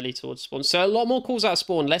fairly early towards spawn. So a lot more calls out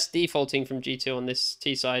spawn, less defaulting from G2 on this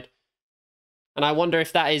T side. And I wonder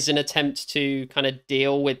if that is an attempt to kind of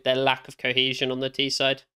deal with their lack of cohesion on the T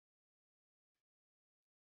side.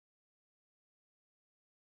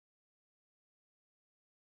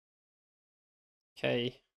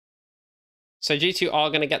 Okay. So G2 are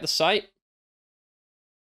going to get the site.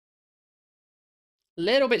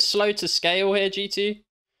 Little bit slow to scale here, G2.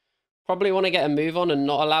 Probably want to get a move on and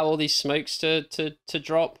not allow all these smokes to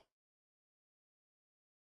drop.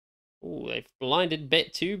 Oh, they've blinded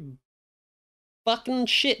bit too fucking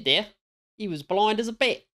shit there. He was blind as a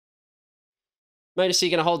bit. Monacy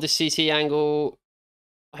going to hold this CT angle.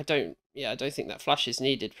 I don't think that flash is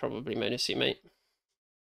needed, probably, Monacy, mate.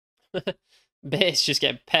 Bits just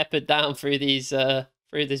get peppered down through these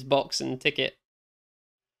through this box and ticket.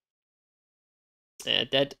 Yeah,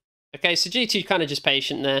 dead. Okay, so G2 kind of just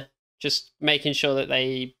patient there. Just making sure that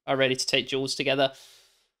they are ready to take duels together.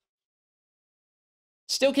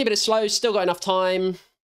 Still keeping it slow, still got enough time.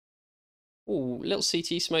 Ooh, little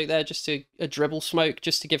CT smoke there, just a dribble smoke,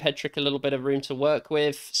 just to give head trick a little bit of room to work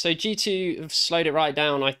with. So G2 have slowed it right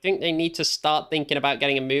down. I think they need to start thinking about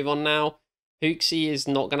getting a move on now. Hooksy is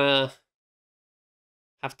not going to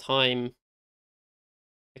have time.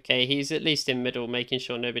 Okay, he's at least in middle, making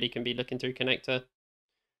sure nobody can be looking through connector.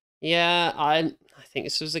 Yeah, I think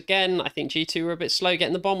this was, again, I think G2 were a bit slow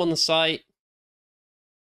getting the bomb on the site.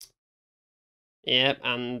 Yep,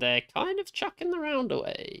 and they're kind of chucking the round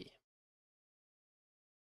away.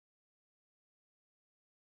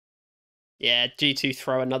 Yeah, G2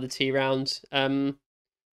 throw another T round.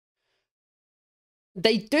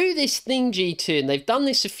 They do this thing, G2, and they've done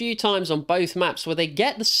this a few times on both maps, where they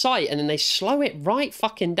get the site and then they slow it right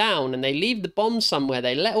fucking down and they leave the bomb somewhere.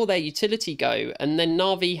 They let all their utility go, and then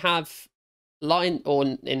Na'Vi have line, or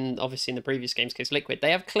in obviously in the previous game's case, Liquid,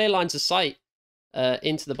 they have clear lines of sight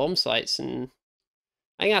into the bomb sites, and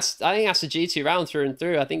I think that's a G2 round through and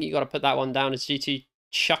through. I think you got to put that one down as G2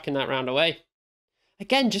 chucking that round away.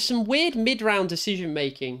 Again, just some weird mid-round decision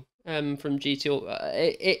making from G2.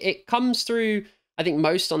 It comes through, I think,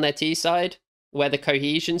 most on their T side, where the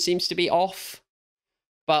cohesion seems to be off.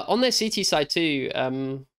 But on their CT side too,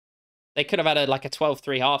 they could have had like a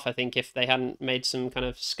 12-3 half, I think, if they hadn't made some kind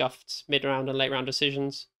of scuffed mid-round and late-round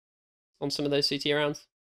decisions on some of those CT rounds.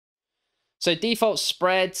 So default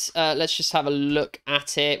spread, let's just have a look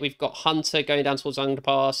at it. We've got Hunter going down towards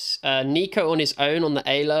underpass. Nico on his own on the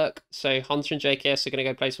A-lurk. So Hunter and JKS are going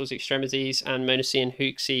to go play towards extremities, and Monacy and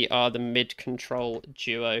Hooksy are the mid-control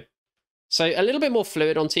duo. So a little bit more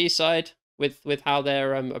fluid on T side with how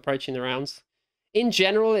they're approaching the rounds. In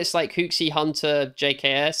general, it's like Hooksy, Hunter,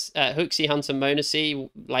 JKS, Hooksy, Hunter, Monacy,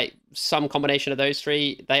 like some combination of those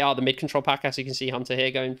three. They are the mid-control pack, as you can see Hunter here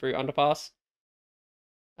going through underpass.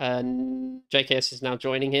 And JKS is now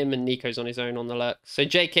joining him, and Nico's on his own on the lurk. So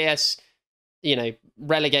JKS, you know,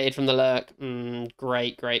 relegated from the lurk.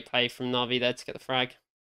 Great play from Na'Vi there to get the frag.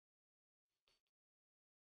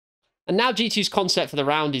 And now G2's concept for the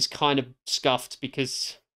round is kind of scuffed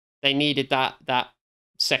because they needed that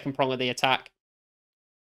second prong of the attack.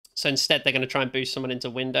 So instead, they're going to try and boost someone into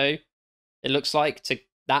window, it looks like, to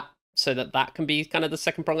that, so that can be kind of the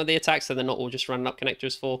second prong of the attack, so they're not all just running up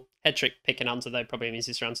connectors for. Head trick picking Hunter, though, probably means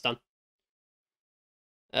this round's done.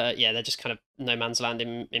 Yeah, they're just kind of no man's land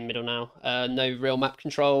in middle now. No real map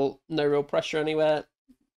control, no real pressure anywhere.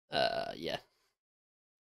 Yeah.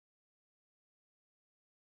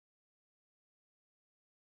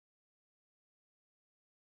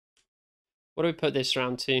 What do we put this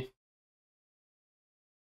round to?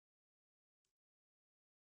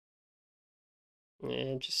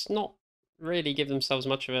 Yeah, just not really give themselves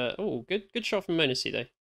much of a... Oh, good shot from Monacy, though.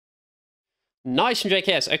 Nice from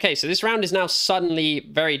JKS. Okay, so this round is now suddenly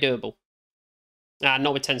very doable.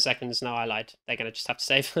 Not with 10 seconds. No, I lied. They're going to just have to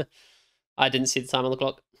save. I didn't see the time on the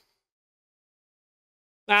clock.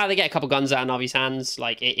 They get a couple guns out of Na'Vi's hands.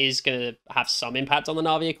 Like, it is going to have some impact on the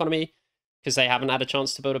Na'Vi economy because they haven't had a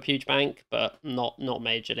chance to build up huge bank, but not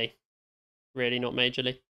majorly. Really not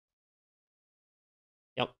majorly.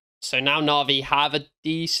 Yep. So now Na'Vi have a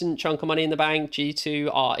decent chunk of money in the bank. G2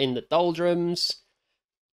 are in the doldrums.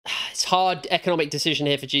 It's hard economic decision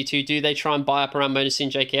here for G2. Do they try and buy up around Monacy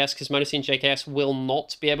and JKS? Because Monacy and JKS will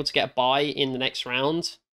not be able to get a buy in the next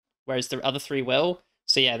round, whereas the other three will.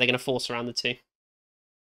 So yeah, they're going to force around the two.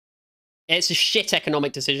 It's a shit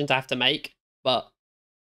economic decision to have to make, but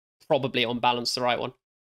probably on balance the right one.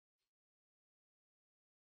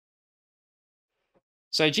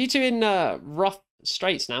 So G2 in rough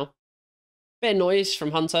straits now. Bit of noise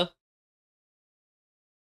from Hunter.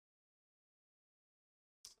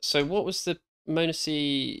 So what was the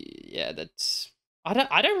Monacy? Yeah, that's...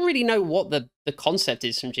 I don't really know what the concept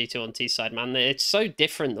is from G2 on T side, man. It's so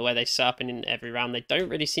different the way they set up in every round. They don't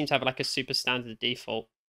really seem to have like a super standard default.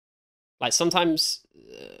 Like sometimes,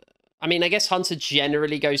 I mean, I guess Hunter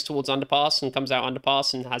generally goes towards underpass and comes out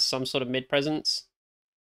underpass and has some sort of mid presence.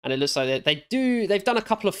 And it looks like they've done a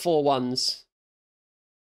couple of 4-1s.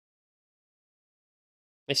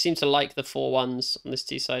 They seem to like the 4-1s on this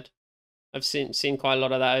T side. I've seen quite a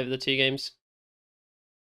lot of that over the 2 games.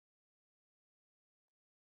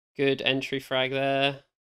 Good entry frag there.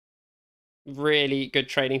 Really good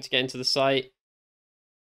trading to get into the site.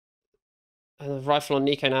 And the rifle on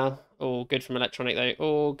Nico now. Oh, good from Electronic though.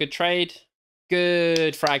 Oh, good trade.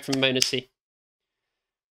 Good frag from Monacy.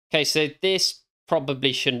 Okay, so this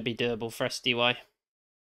probably shouldn't be doable for SDY.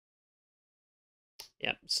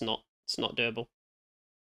 Yeah, it's not doable.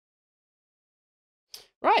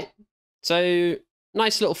 Right. So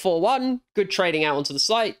nice little 4-1. Good trading out onto the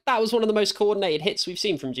site. That was one of the most coordinated hits we've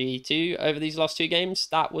seen from G2 over these last 2 games.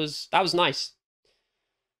 That was nice.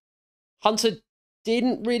 Hunter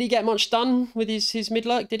didn't really get much done with his mid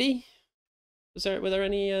lurk, did he? Were there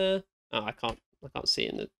any oh, I can't see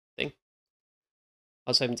it in the thing.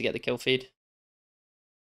 I was hoping to get the kill feed.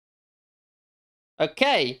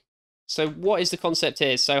 Okay. So what is the concept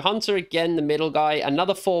here? So Hunter again, the middle guy,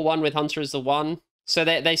 another 4-1 with Hunter as the 1. So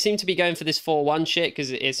they seem to be going for this 4-1 shit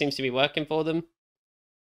because it seems to be working for them.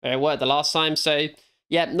 It worked the last time, so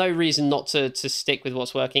yeah, no reason not to stick with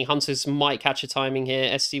what's working. Hunters might catch a timing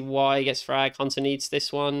here. SDY gets frag. Hunter needs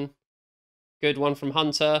this one. Good one from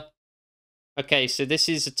Hunter. Okay, so this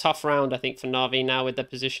is a tough round, I think, for Na'Vi now with their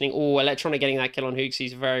positioning. Oh, Electronic getting that kill on Hooks.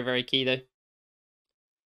 He's very, very key, though.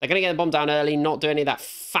 They're going to get the bomb down early, not do any of that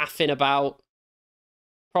faffing about.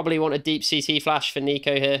 Probably want a deep CT flash for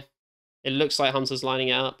Nico here. It looks like Hunter's lining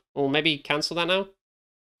it up. Or maybe cancel that now.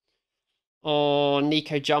 Oh,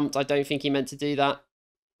 Nico jumped. I don't think he meant to do that.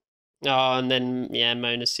 Oh, and then, yeah,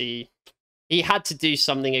 Monacy. He had to do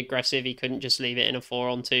something aggressive. He couldn't just leave it in a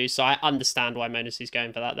 4-on-2. So I understand why Monacy's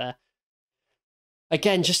going for that there.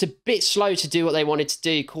 Again, just a bit slow to do what they wanted to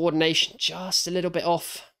do. Coordination just a little bit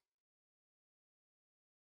off.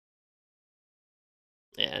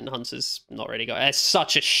 Yeah, and Hunter's not really got... It's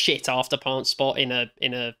such a shit after plant spot in a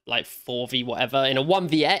like 4v whatever. In a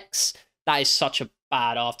 1vx, that is such a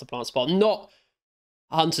bad after plant spot. Not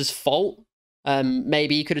Hunter's fault.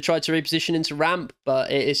 Maybe he could have tried to reposition into ramp,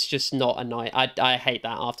 but it's just not a night. I hate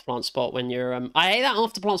that after plant spot when you're... I hate that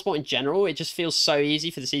after plant spot in general. It just feels so easy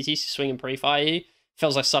for the CTs to swing and pre-fire you.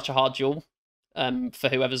 Feels like such a hard duel for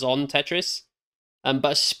whoever's on Tetris.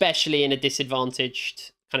 But especially in a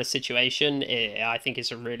disadvantaged kind of situation, I think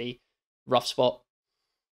it's a really rough spot.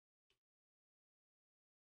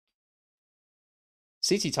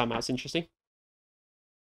 CT timeout's interesting.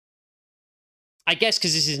 I guess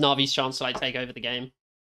because this is Na'Vi's chance to like take over the game.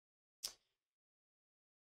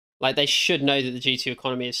 Like, they should know that the G2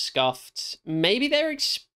 economy is scuffed. Maybe they're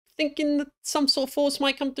thinking that some sort of force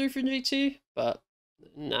might come through from G2, but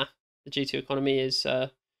nah. The G2 economy is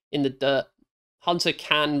in the dirt. Hunter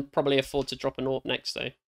can probably afford to drop an AWP next, though.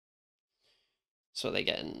 So they're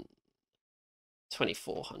getting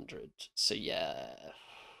 2,400. So, yeah,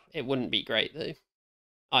 it wouldn't be great, though.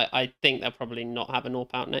 I think they'll probably not have an AWP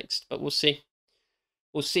out next, but we'll see.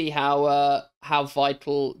 We'll see how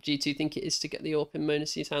vital G2 think it is to get the AWP in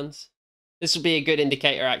Monacy's hands. This will be a good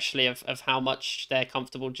indicator, actually, of how much they're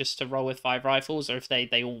comfortable just to roll with 5 rifles, or if they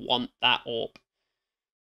want that AWP,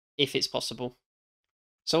 if it's possible.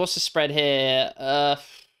 So what's the spread here?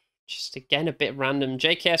 Just, again, a bit random.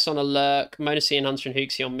 JKS on a lurk, Monacy and Hunter and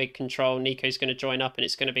Hooksy on mid-control. Nico's going to join up, and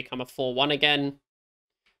it's going to become a 4-1 again.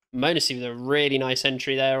 Monacy with a really nice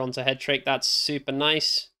entry there onto head trick. That's super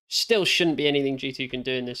nice. Still shouldn't be anything G2 can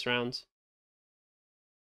do in this round.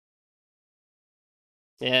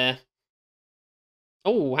 Yeah.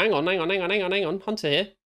 Oh, hang on. Hunter here.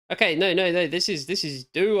 Okay, no. This is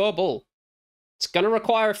doable. It's gonna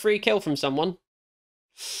require a free kill from someone.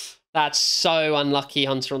 That's so unlucky,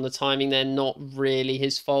 Hunter, on the timing. They're not really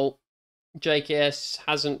his fault. JKS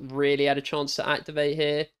hasn't really had a chance to activate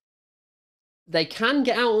here. They can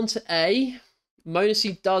get out onto A.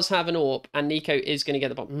 Monacy does have an AWP, and Nico is going to get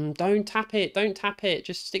the bomb. Don't tap it. Don't tap it.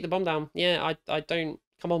 Just stick the bomb down. Yeah, I don't...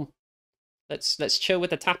 Come on. Let's chill with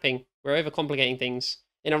the tapping. We're overcomplicating things.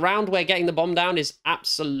 In a round where getting the bomb down is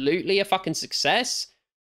absolutely a fucking success,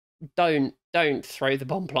 don't throw the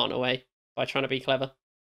bomb plant away by trying to be clever.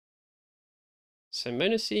 So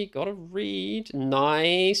Monacy got a read.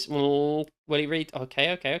 Nice. Will he read?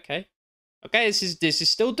 Okay. Okay, this is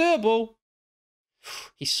still doable.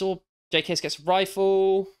 He saw... JKS gets a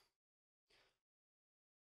rifle.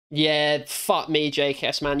 Yeah, fuck me,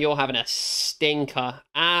 JKS, man. You're having a stinker.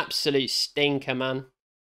 Absolute stinker, man.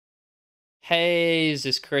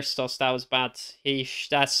 Jesus Christos, that was bad. He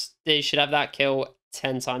should have that kill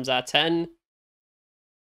 10 times out of 10.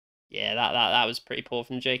 Yeah, that was pretty poor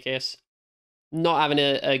from JKS. Not having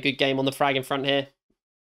a good game on the frag in front here.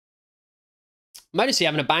 Monacy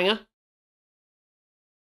having a banger.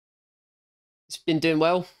 It's been doing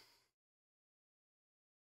well.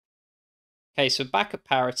 Okay, so back at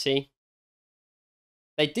parity.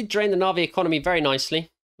 They did drain the Na'Vi economy very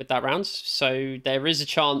nicely with that round, so there is a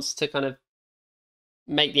chance to kind of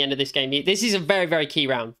make the end of this game. This is a very, very key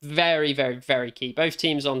round. Very, very, very key. Both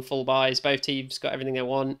teams on full buys. Both teams got everything they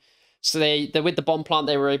want. So they with the bomb plant,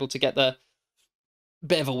 they were able to get the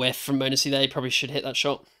bit of a whiff from Monacy. They probably should hit that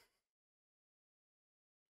shot.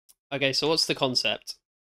 Okay, so what's the concept?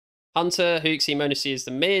 Hunter, Hooksy, Monacy is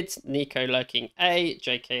the mid, Nico lurking A,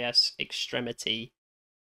 JKS extremity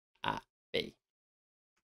at B.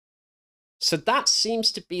 So that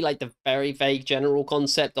seems to be like the very vague general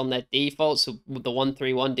concept on their defaults, the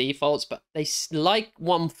 1-3-1 defaults, but they like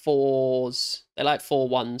 1-4s. They like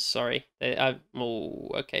 4-1s, sorry. Oh,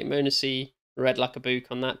 okay, Monacy, Red like a book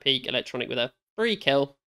on that peak. Electronic with a free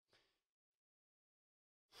kill.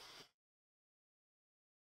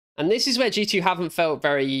 And this is where G2 haven't felt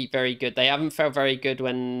very, very good. They haven't felt very good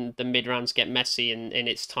when the mid rounds get messy and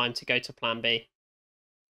it's time to go to plan B.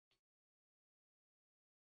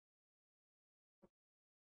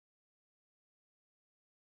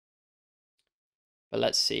 But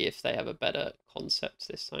let's see if they have a better concept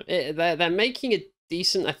this time. They're making a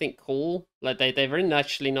decent, I think, call. Like they're in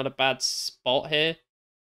actually not a bad spot here.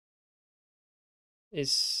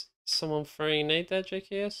 Is someone throwing a nade there,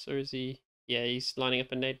 JKS? Or is he... Yeah, he's lining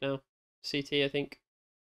up a nade now. CT, I think.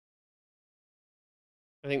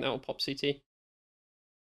 I think that will pop CT.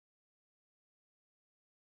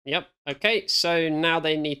 Yep. Okay, so now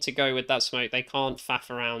they need to go with that smoke. They can't faff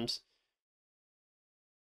around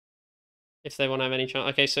if they want to have any chance.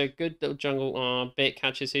 Okay, so good little jungle. Bit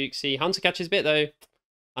catches Hooksy. Hunter catches Bit, though.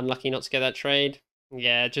 Unlucky not to get that trade.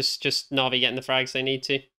 Yeah, just Na'Vi getting the frags they need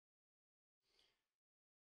to.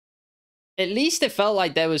 At least it felt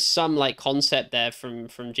like there was some like concept there from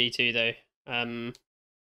G2 though.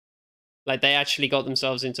 Like they actually got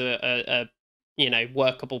themselves into a you know,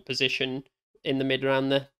 workable position in the mid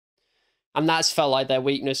round there. And that's felt like their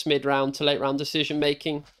weakness mid round to late round decision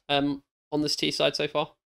making on this T side so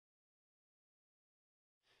far.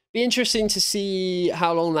 Be interesting to see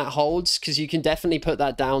how long that holds, because you can definitely put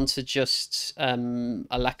that down to just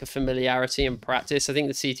a lack of familiarity and practice. I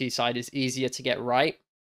think the CT side is easier to get right,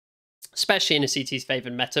 especially in a CT's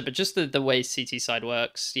favored meta, but just the way CT side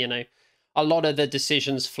works, you know, a lot of the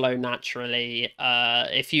decisions flow naturally.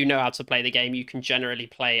 If you know how to play the game, you can generally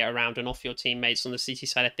play around and off your teammates. On the CT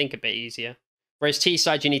side, I think a bit easier. Whereas T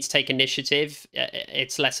side, you need to take initiative.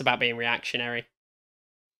 It's less about being reactionary.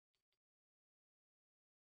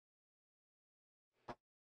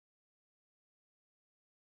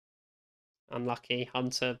 Unlucky.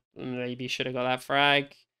 Hunter maybe should have got that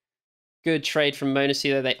frag. Good trade from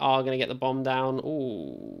Monacy, though. They are going to get the bomb down.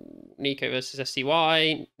 Ooh, Nico versus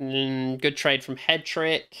SDY. Good trade from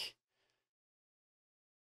Headtrick.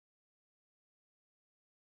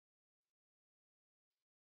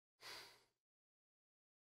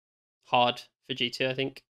 Hard for G2, I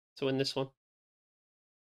think, to win this one.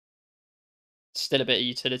 Still a bit of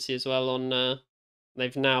utility as well on...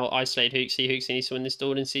 they've now isolated Hooksy. Hooksy needs to win this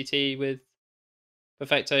duel in CT with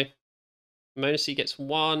Perfecto. Monacy gets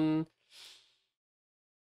one.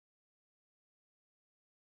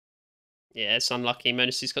 Yeah, it's unlucky.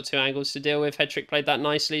 Monacy's got two angles to deal with. Headtrick played that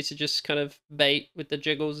nicely to just kind of bait with the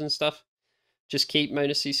jiggles and stuff. Just keep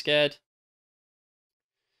Monacy scared.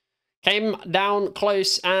 Came down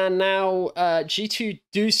close, and now G2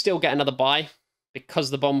 do still get another buy because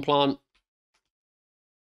the bomb plant.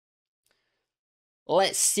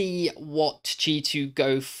 Let's see what G2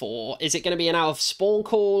 go for. Is it going to be an out of spawn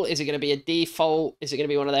call? Is it going to be a default? Is it going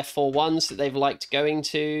to be one of their 4-1s that they've liked going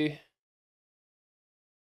to?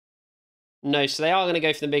 No, so they are going to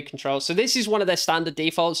go for the mid control. So this is one of their standard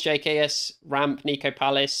defaults. JKS, Ramp, Nico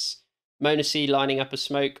Palace, Monacy lining up a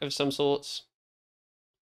smoke of some sorts.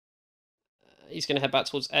 He's going to head back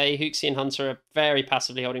towards A. Hooksy and Hunter are very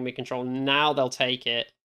passively holding mid control. Now they'll take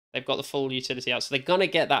it. They've got the full utility out. So they're going to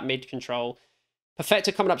get that mid control.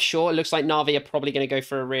 Perfecto coming up short. It looks like Na'Vi are probably going to go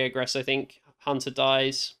for a re-aggress, I think. Hunter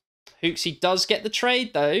dies. Hooksy does get the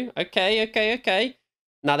trade, though. Okay.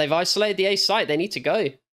 Now they've isolated the A site. They need to go.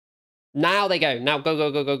 Now they go. Now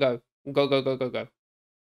go. Go.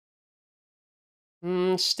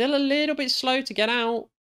 Still a little bit slow to get out.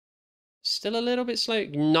 Still a little bit slow.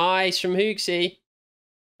 Nice from Hooksy.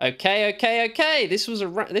 Okay. This was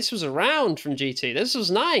a round from G2. This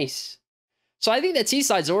was nice. So I think their T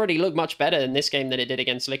sides already look much better in this game than it did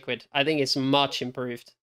against Liquid. I think it's much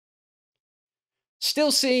improved.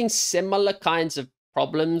 Still seeing similar kinds of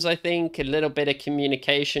problems, I think. A little bit of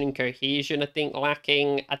communication and cohesion, I think,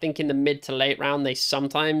 lacking. I think in the mid to late round, they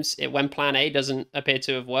sometimes, when plan A doesn't appear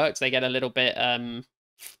to have worked, they get a little bit...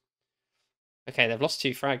 Okay, they've lost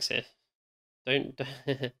 2 frags here. Don't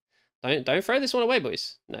throw this one away,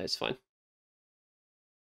 boys. No, it's fine.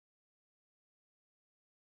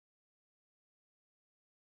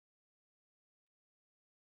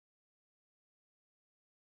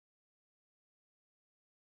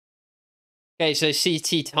 Okay, so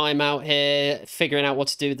CT timeout here, figuring out what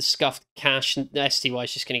to do with the scuffed cash. STY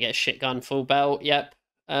is just going to get a shit gun full belt. Yep.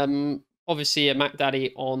 Obviously a Mac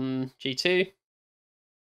Daddy on G2.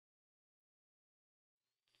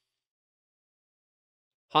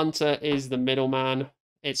 Hunter is the middleman.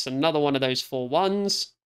 It's another one of those 4-1s.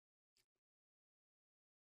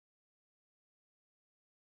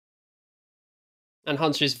 And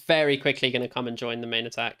Hunter is very quickly going to come and join the main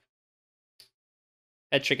attack.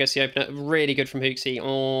 Head trick gets the opener. Really good from Hooksy.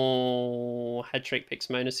 Oh, head trick picks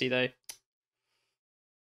Monacy though.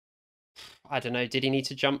 I don't know. Did he need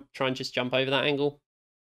to jump? Try and just jump over that angle?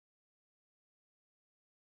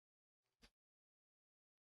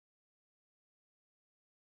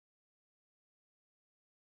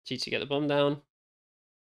 G2 get the bomb down.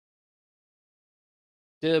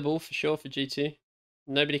 Doable for sure for G2.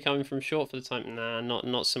 Nobody coming from short for the time. Nah,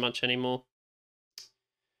 not so much anymore.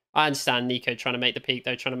 I understand Nico trying to make the peak,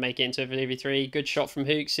 though, trying to make it into a 3v3. Good shot from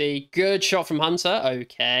Hooksy. Good shot from Hunter.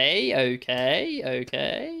 Okay.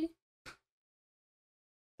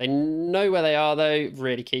 They know where they are, though.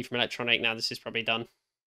 Really key from Electronic. Now this is probably done.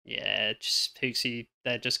 Yeah, just Hooksy.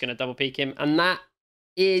 They're just going to double peek him. And that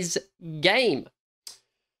is game.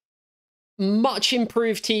 Much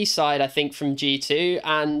improved T side, I think, from G2.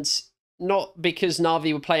 And not because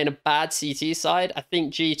Na'Vi were playing a bad CT side. I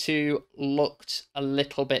think G2 looked a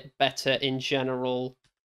little bit better in general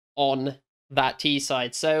on that T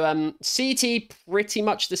side. So CT, pretty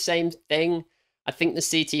much the same thing. I think the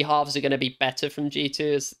CT halves are going to be better from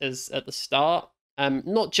G2 as at the start.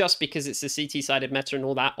 Not just because it's a CT-sided meta and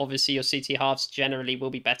all that. Obviously, your CT halves generally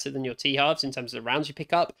will be better than your T halves in terms of the rounds you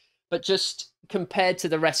pick up. But just compared to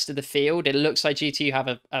the rest of the field, it looks like G2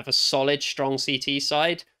 have a solid, strong CT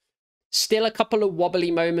side. Still a couple of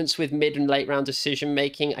wobbly moments with mid and late round decision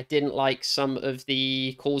making. I didn't like some of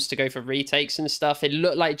the calls to go for retakes and stuff. It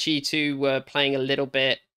looked like G2 were playing a little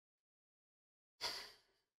bit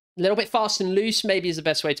fast and loose, maybe is the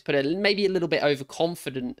best way to put it. Maybe a little bit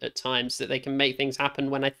overconfident at times that they can make things happen,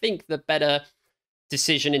 when I think the better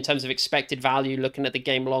decision in terms of expected value, looking at the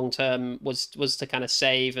game long term, was to kind of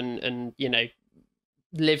save and you know,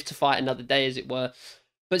 live to fight another day, as it were.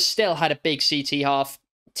 But still had a big CT half.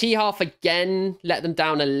 T half again let them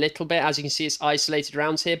down a little bit. As you can see, it's isolated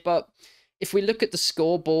rounds here. But if we look at the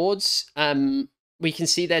scoreboards, we can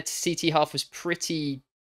see their CT half was pretty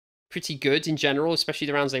good in general, especially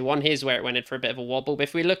the rounds they won. Here's where it went in for a bit of a wobble. But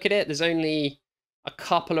if we look at it, there's only a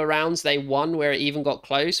couple of rounds they won where it even got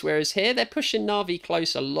close. Whereas here, they're pushing Na'Vi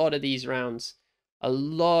close a lot of these rounds. A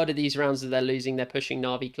lot of these rounds that they're losing, they're pushing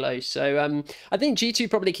Na'Vi close. So I think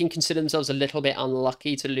G2 probably can consider themselves a little bit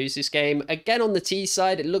unlucky to lose this game. Again, on the T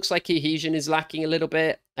side, it looks like Cohesion is lacking a little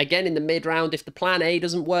bit. Again, in the mid round, if the plan A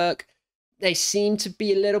doesn't work, they seem to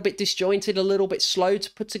be a little bit disjointed, a little bit slow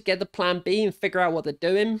to put together plan B and figure out what they're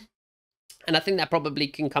doing. And I think that probably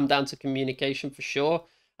can come down to communication for sure.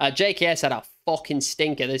 JKS had a fucking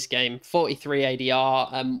stinker this game. 43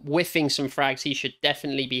 ADR, whiffing some frags he should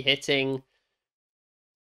definitely be hitting.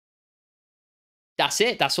 That's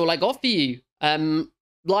it. That's all I got for you.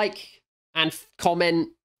 Like and comment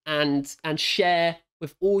and share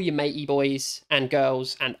with all your matey boys and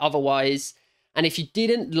girls and otherwise. And if you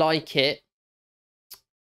didn't like it,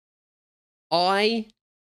 I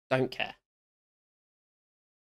don't care.